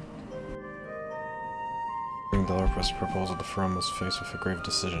firm. During the Labyrinthos proposal, the firm was faced with a grave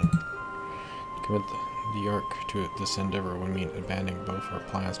decision. To commit the Ark to this endeavor would mean abandoning both our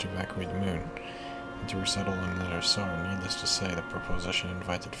plans to evacuate the moon and to resettle in another star. Needless to say, the proposition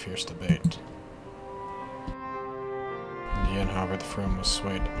invited fierce debate. In the end, however, the firm was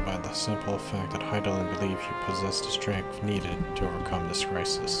swayed by the simple fact that Heidelin believed he possessed the strength needed to overcome this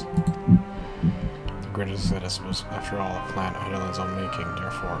crisis. The greatest success was, after all, a plan Heidelin's own making.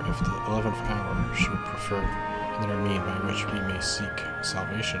 Therefore, if the 11th hour should prefer another mean by which we may seek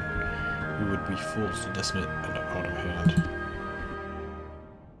salvation, we would be fools to dismiss it out of hand.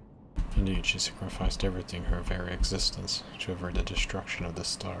 Indeed, she sacrificed everything, her very existence, to avert the destruction of the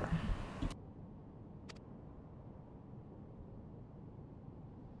star.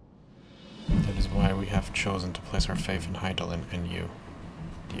 That is why we have chosen to place our faith in Heidelin and you.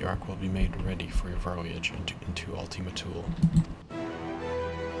 The Ark will be made ready for your voyage into Ultima Thule.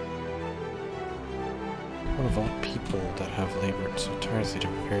 What of all people that have labored so tirelessly to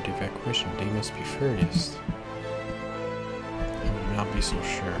prepare the evacuation? They must be furious. I would not be so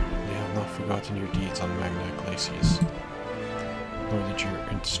sure. They have not forgotten your deeds on Magna Glacius, nor did your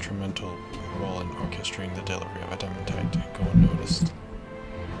instrumental role in orchestrating the delivery of adamantite go unnoticed.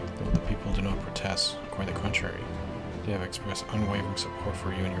 Though the people do not protest, quite the contrary, they have expressed unwavering support for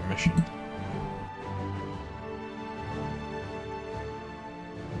you and your mission.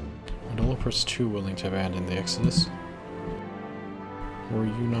 Are the Labyrinthos too willing to abandon the Exodus? Were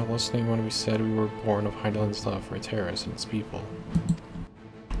you not listening when we said we were born of Heidelin's love for Aether and its people?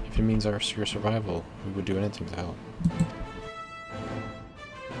 If it means your survival, we would do anything to help.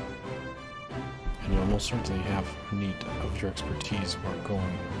 And you'll most certainly have need of your expertise where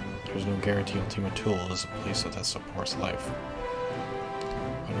going. There's no guarantee Ultima Thule is a place that supports life.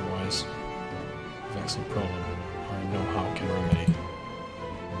 Otherwise, vexing problem our know-how can remedy.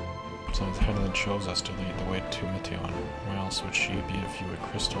 Besides, Heidelin chose us to lead the way to Meteon. Why else would she be if you a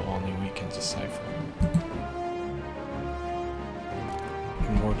crystal only we can decipher?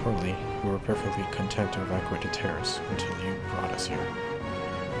 And more importantly, we were perfectly content to evacuate the terrace until you brought us here.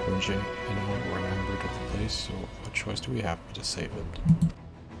 Rinje and I were enamored of the place, so what choice do we have but to save it?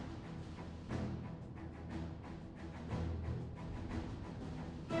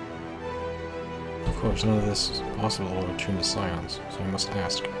 Of course, none of this is possible to return the Scions, so I must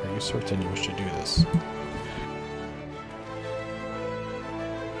ask, are you certain you wish to do this?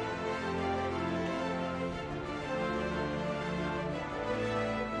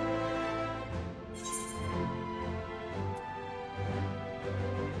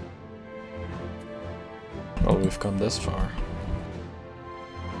 Well, we've come this far.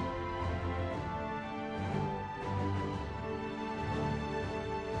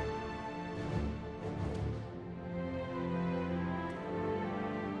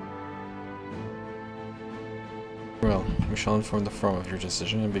 Well, we shall inform the firm of your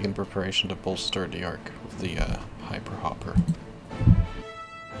decision and begin preparation to bolster the Ark with the hyper hopper.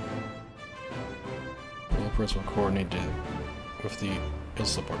 The Labyrinthos will coordinate with the ill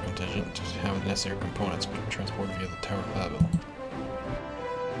support contingent to have the necessary components transported via the Tower of Babel.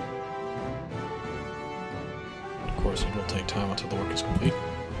 Of course, it will take time until the work is complete.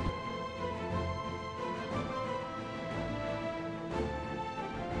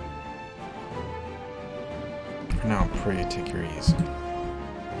 Now, pray, take your ease.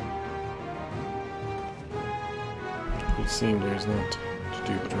 It would seem there is not to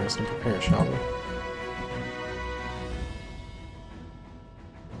do but rest and prepare, shall we?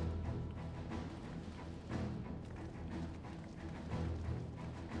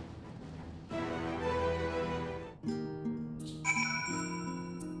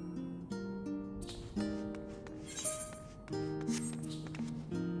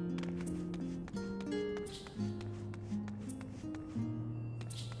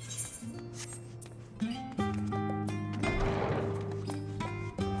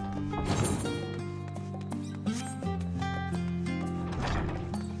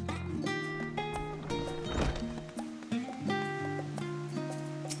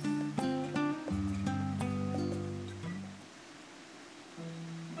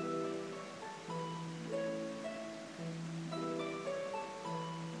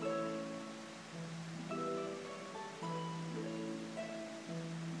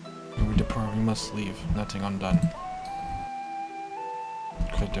 We must leave, nothing undone.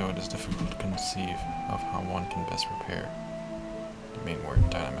 Though it is difficult to conceive of how one can best prepare. The main word,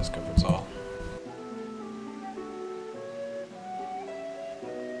 dynamis, governs all.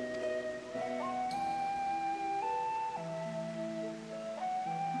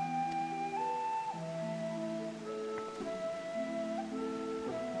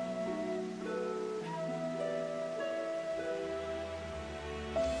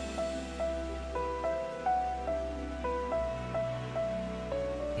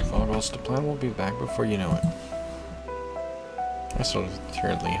 The plan will be back before you know it. I sort of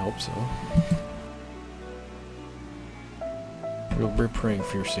certainly hope so. We'll be praying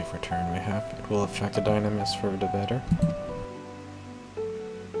for your safe return, mayhap. It will affect the dynamis for the better.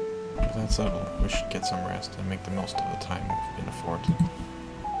 If that's settled, we should get some rest and make the most of the time we've been afforded.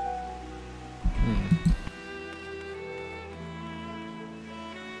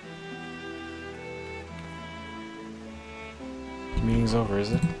 The meeting's over,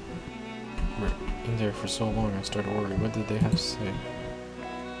 is it? We're in there for so long, I started worrying. What did they have to say?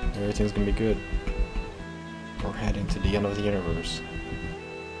 Everything's gonna be good. We're heading to the end of the universe.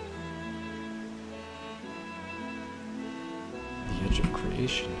 The edge of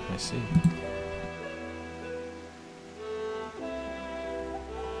creation, I see.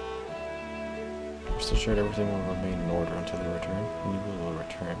 We're still sure everything will remain in order until they return, and you will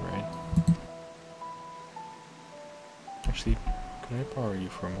return, right? Actually, can I borrow you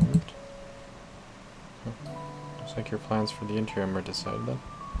for a moment? Looks like your plans for the interim are decided then.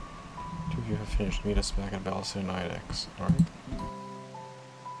 Two of you have finished. Meet us back at Ballison Idex. Alright.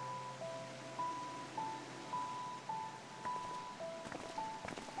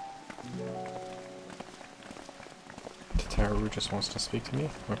 Tataru just wants to speak to me?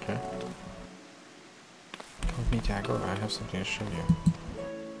 Okay. Come with me, Dagger. I have something to show you.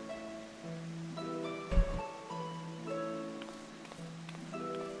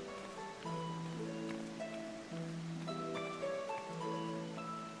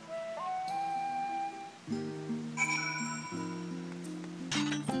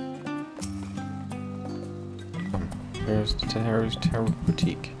 There's the Tataru's Tarot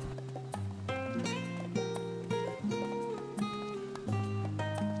Boutique.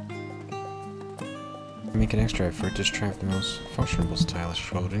 Make an extra effort to strive the most functional, stylish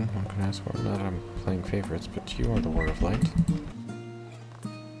clothing. One can ask for. Not that I'm playing favorites, but you are the word of light.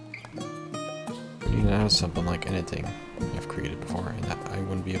 You need to have something like anything I've created before, and that I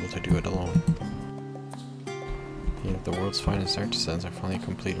wouldn't be able to do it alone. Being the world's finest artisans, I finally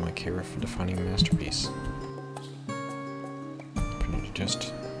completed my career for defining a masterpiece.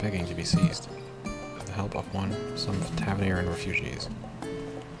 Just begging to be seized. With the help of some tavernier and refugees.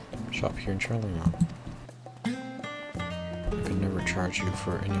 Shop here in Charlington. I could never charge you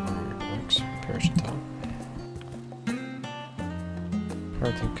for any of our works, Parish and Tom. How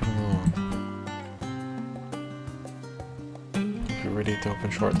are things coming along? Hope you're ready to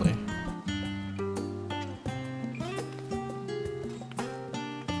open shortly.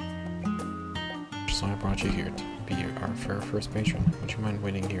 So I brought you here to be our fair first patron. Would you mind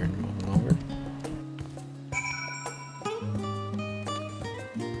waiting here a moment longer?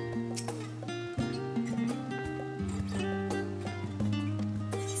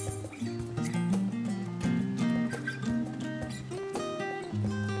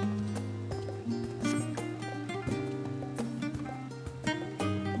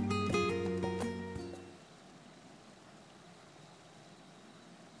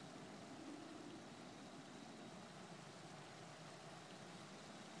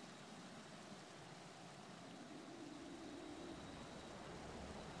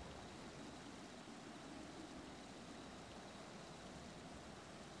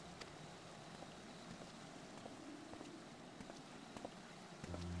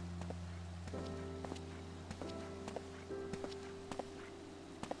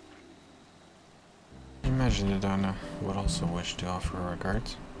 imagine Adana would also wish to offer her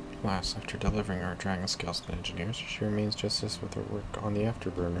regards. Alas, after delivering our dragon scales to the engineers, she remains just as with her work on the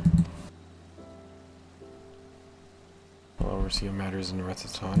afterburner. I'll oversee matters in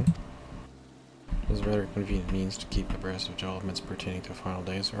Retzaton. It is a rather convenient means to keep abreast of developments pertaining to final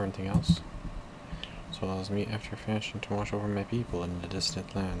days or anything else. So allows me, after finishing, to watch over my people in the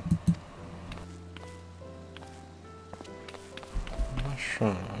distant land.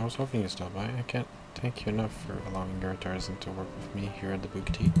 Sure, I was hoping you'd stop by. I can't thank you enough for allowing your Tarzan to work with me here at the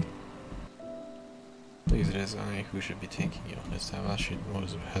boutique. Please, it is I who should be thanking you. This Tavashi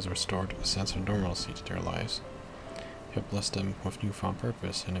has restored a sense of normalcy to their lives. You have blessed them with newfound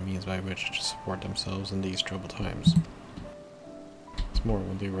purpose and a means by which to support themselves in these troubled times. What's more,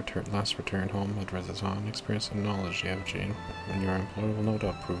 when they last returned home at Retzaton, experience and knowledge they have gained, and your employer will no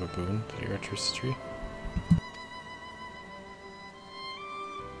doubt prove a boon to the Archer's history.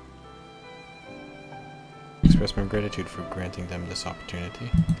 Express my gratitude for granting them this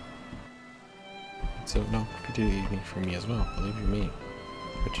opportunity. It's an opportunity for me as well, believe you me.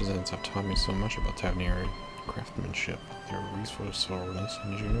 Artisans have taught me so much about Tavernier craftsmanship, their resourcefulness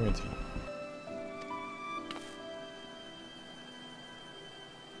and ingenuity.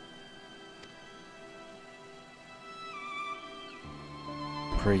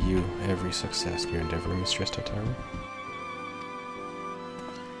 Pray you every success in your endeavor, Mistress Tatara.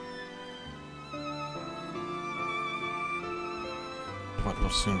 What will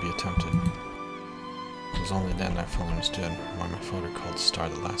soon be attempted. It was only then I fully understood why my father called the star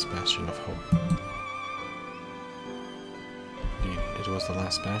the last bastion of hope. Indeed, it was the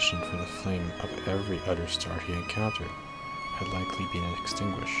last bastion, for the flame of every other star he encountered had likely been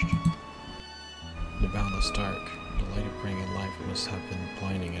extinguished. The boundless dark, the light of bringing life must have been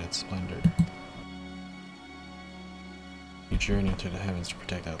blinding in its splendor. You journey into the heavens to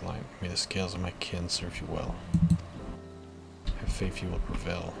protect that light. May the scales of my kin serve you well. Have faith you will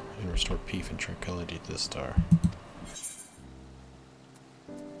prevail and restore peace and tranquility to the star.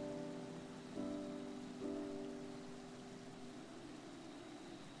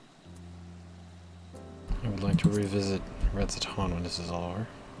 I would like to revisit Retzaton when this is all over.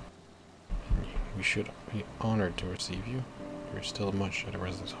 We should be honored to receive you. There is still much at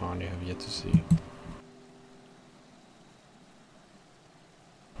Retzaton you have yet to see.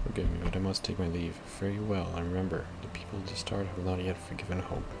 Forgive me, but I must take my leave. Fare you well, and remember, the people of the star have not yet forgiven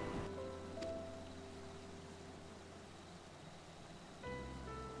hope.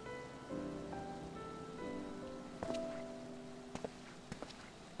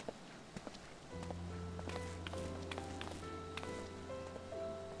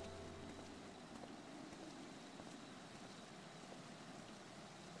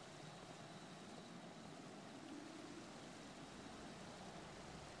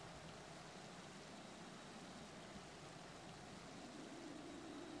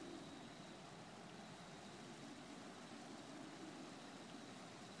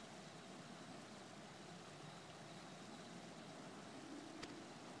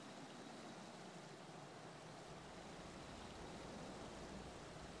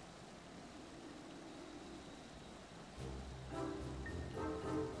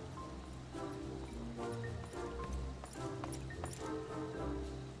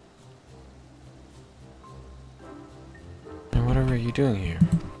 Whatever are you doing here?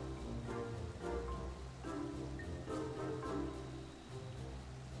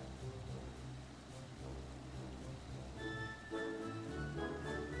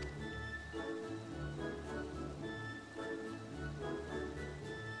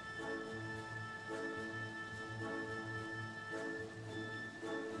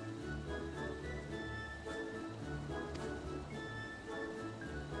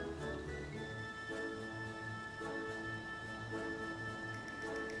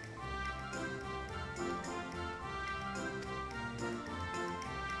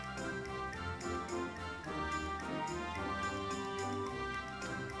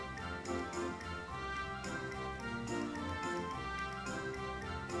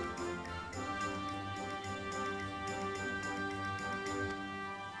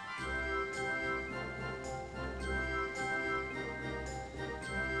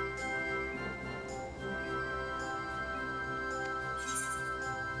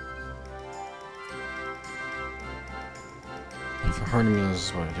 If a heart meal is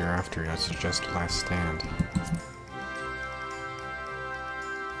what you're after, I suggest Last Stand.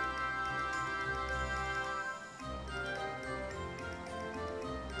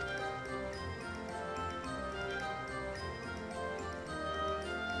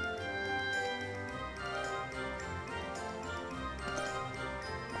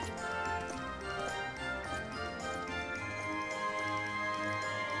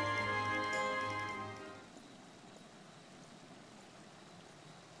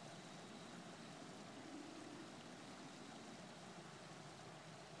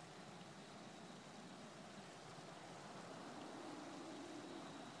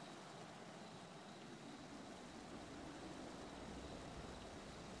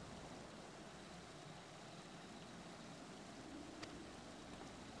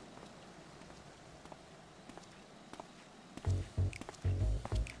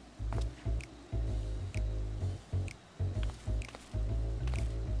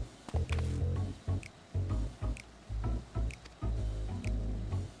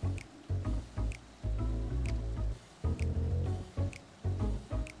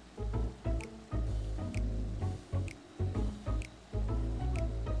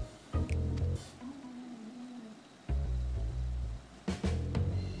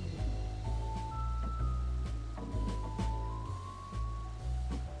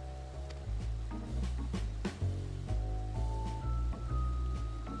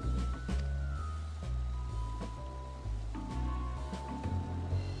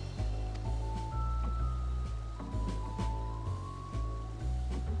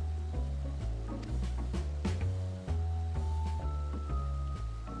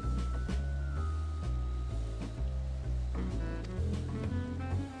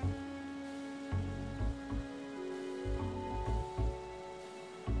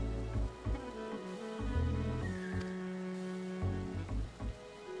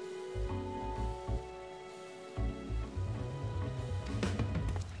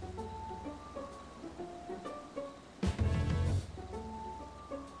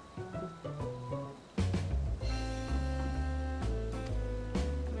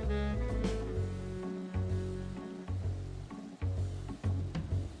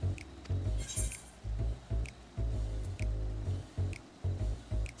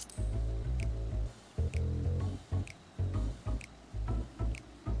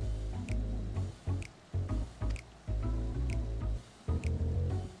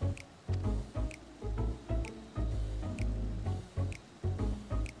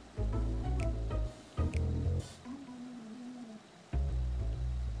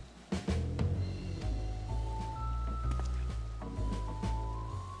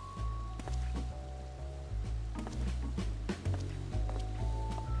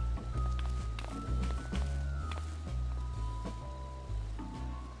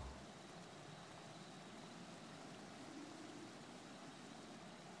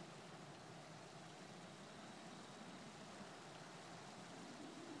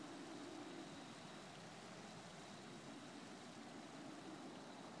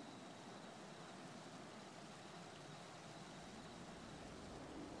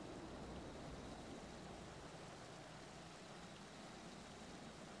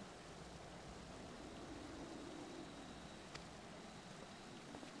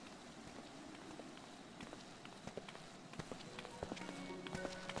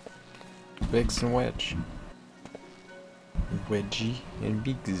 Biggs and Wedge. Wedgie and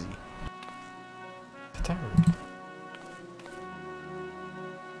Biggsy. The tower.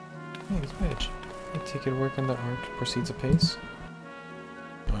 Hey, it's Wedge. I take it work on the art proceeds apace?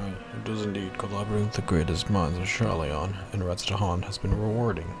 Aye, it does indeed. Collaborating with the greatest minds of Charleon and Ratsdahan has been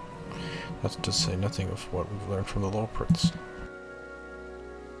rewarding. That's to say nothing of what we've learned from the Law Prince.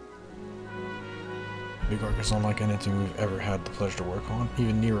 Big Arc is unlike anything we've ever had the pleasure to work on.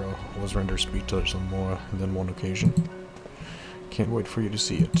 Even Nero was rendered speechless on more than one occasion. Can't wait for you to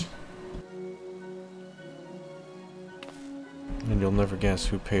see it. And you'll never guess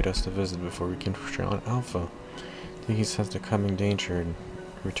who paid us the visit before we came to John Alpha. I think he sensed the coming danger and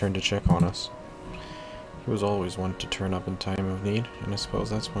returned to check on us. He was always one to turn up in time of need, and I suppose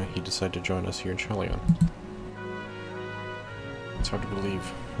that's why he decided to join us here in Charleon. It's hard to believe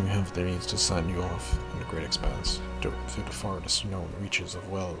we have the means to sign you off in the great expanse, through the farthest known reaches of,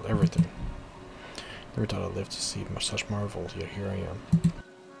 well, everything. Never thought I'd live to see such marvel, yet here I am.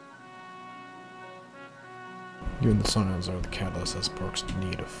 You and the Sunhounds are the catalyst that sparks the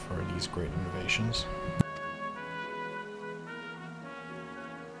need for these great innovations.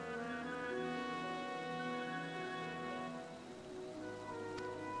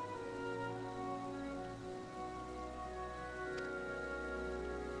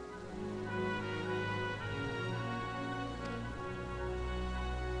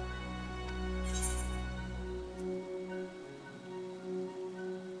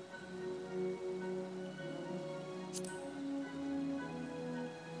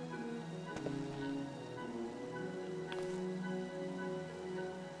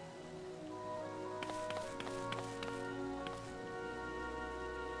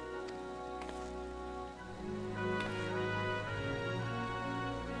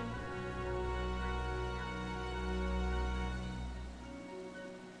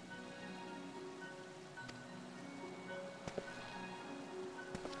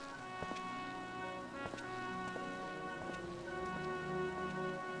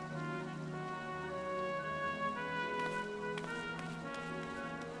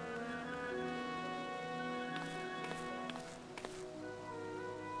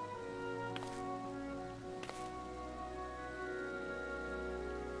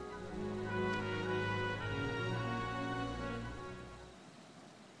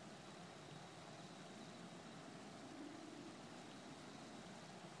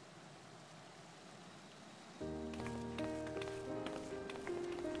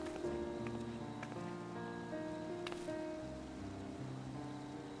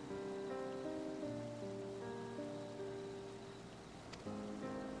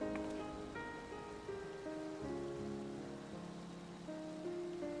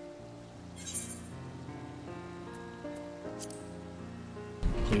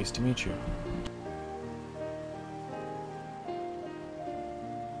 Pleased to meet you.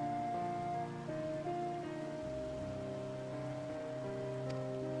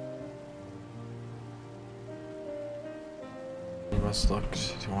 You must look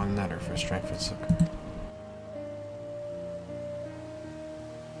to one another for strength and succor.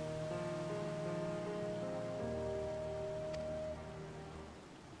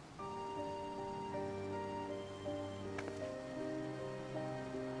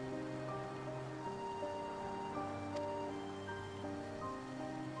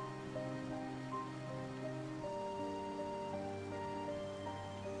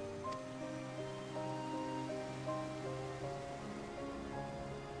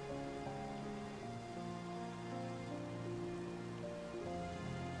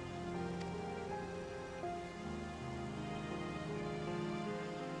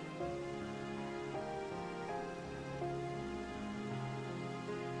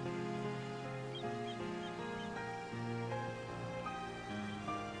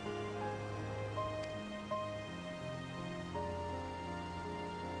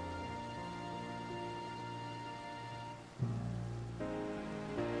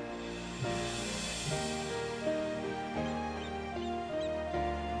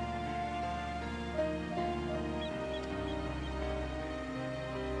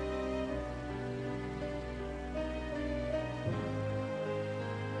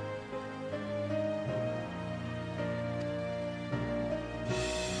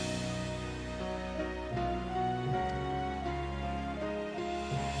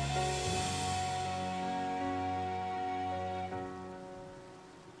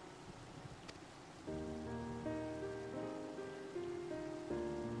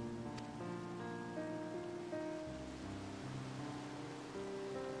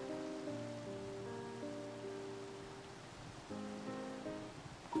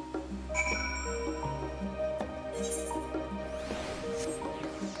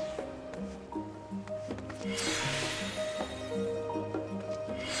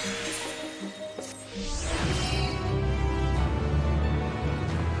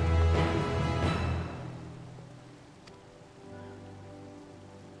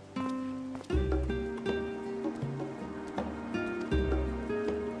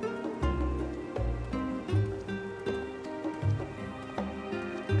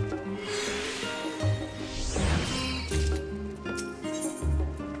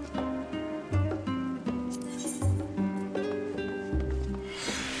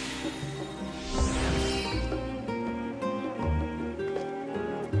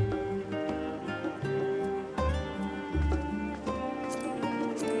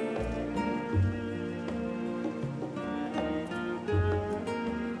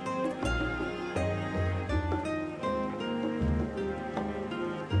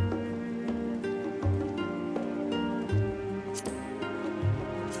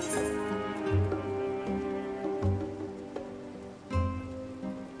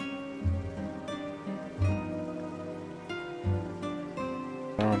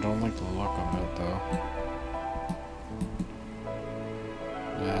 Oh, I don't like the look of it, though.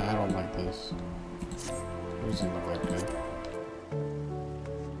 Yeah, I don't like this. It doesn't look like good.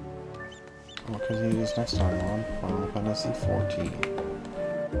 What could he use next time on Final Fantasy XIV?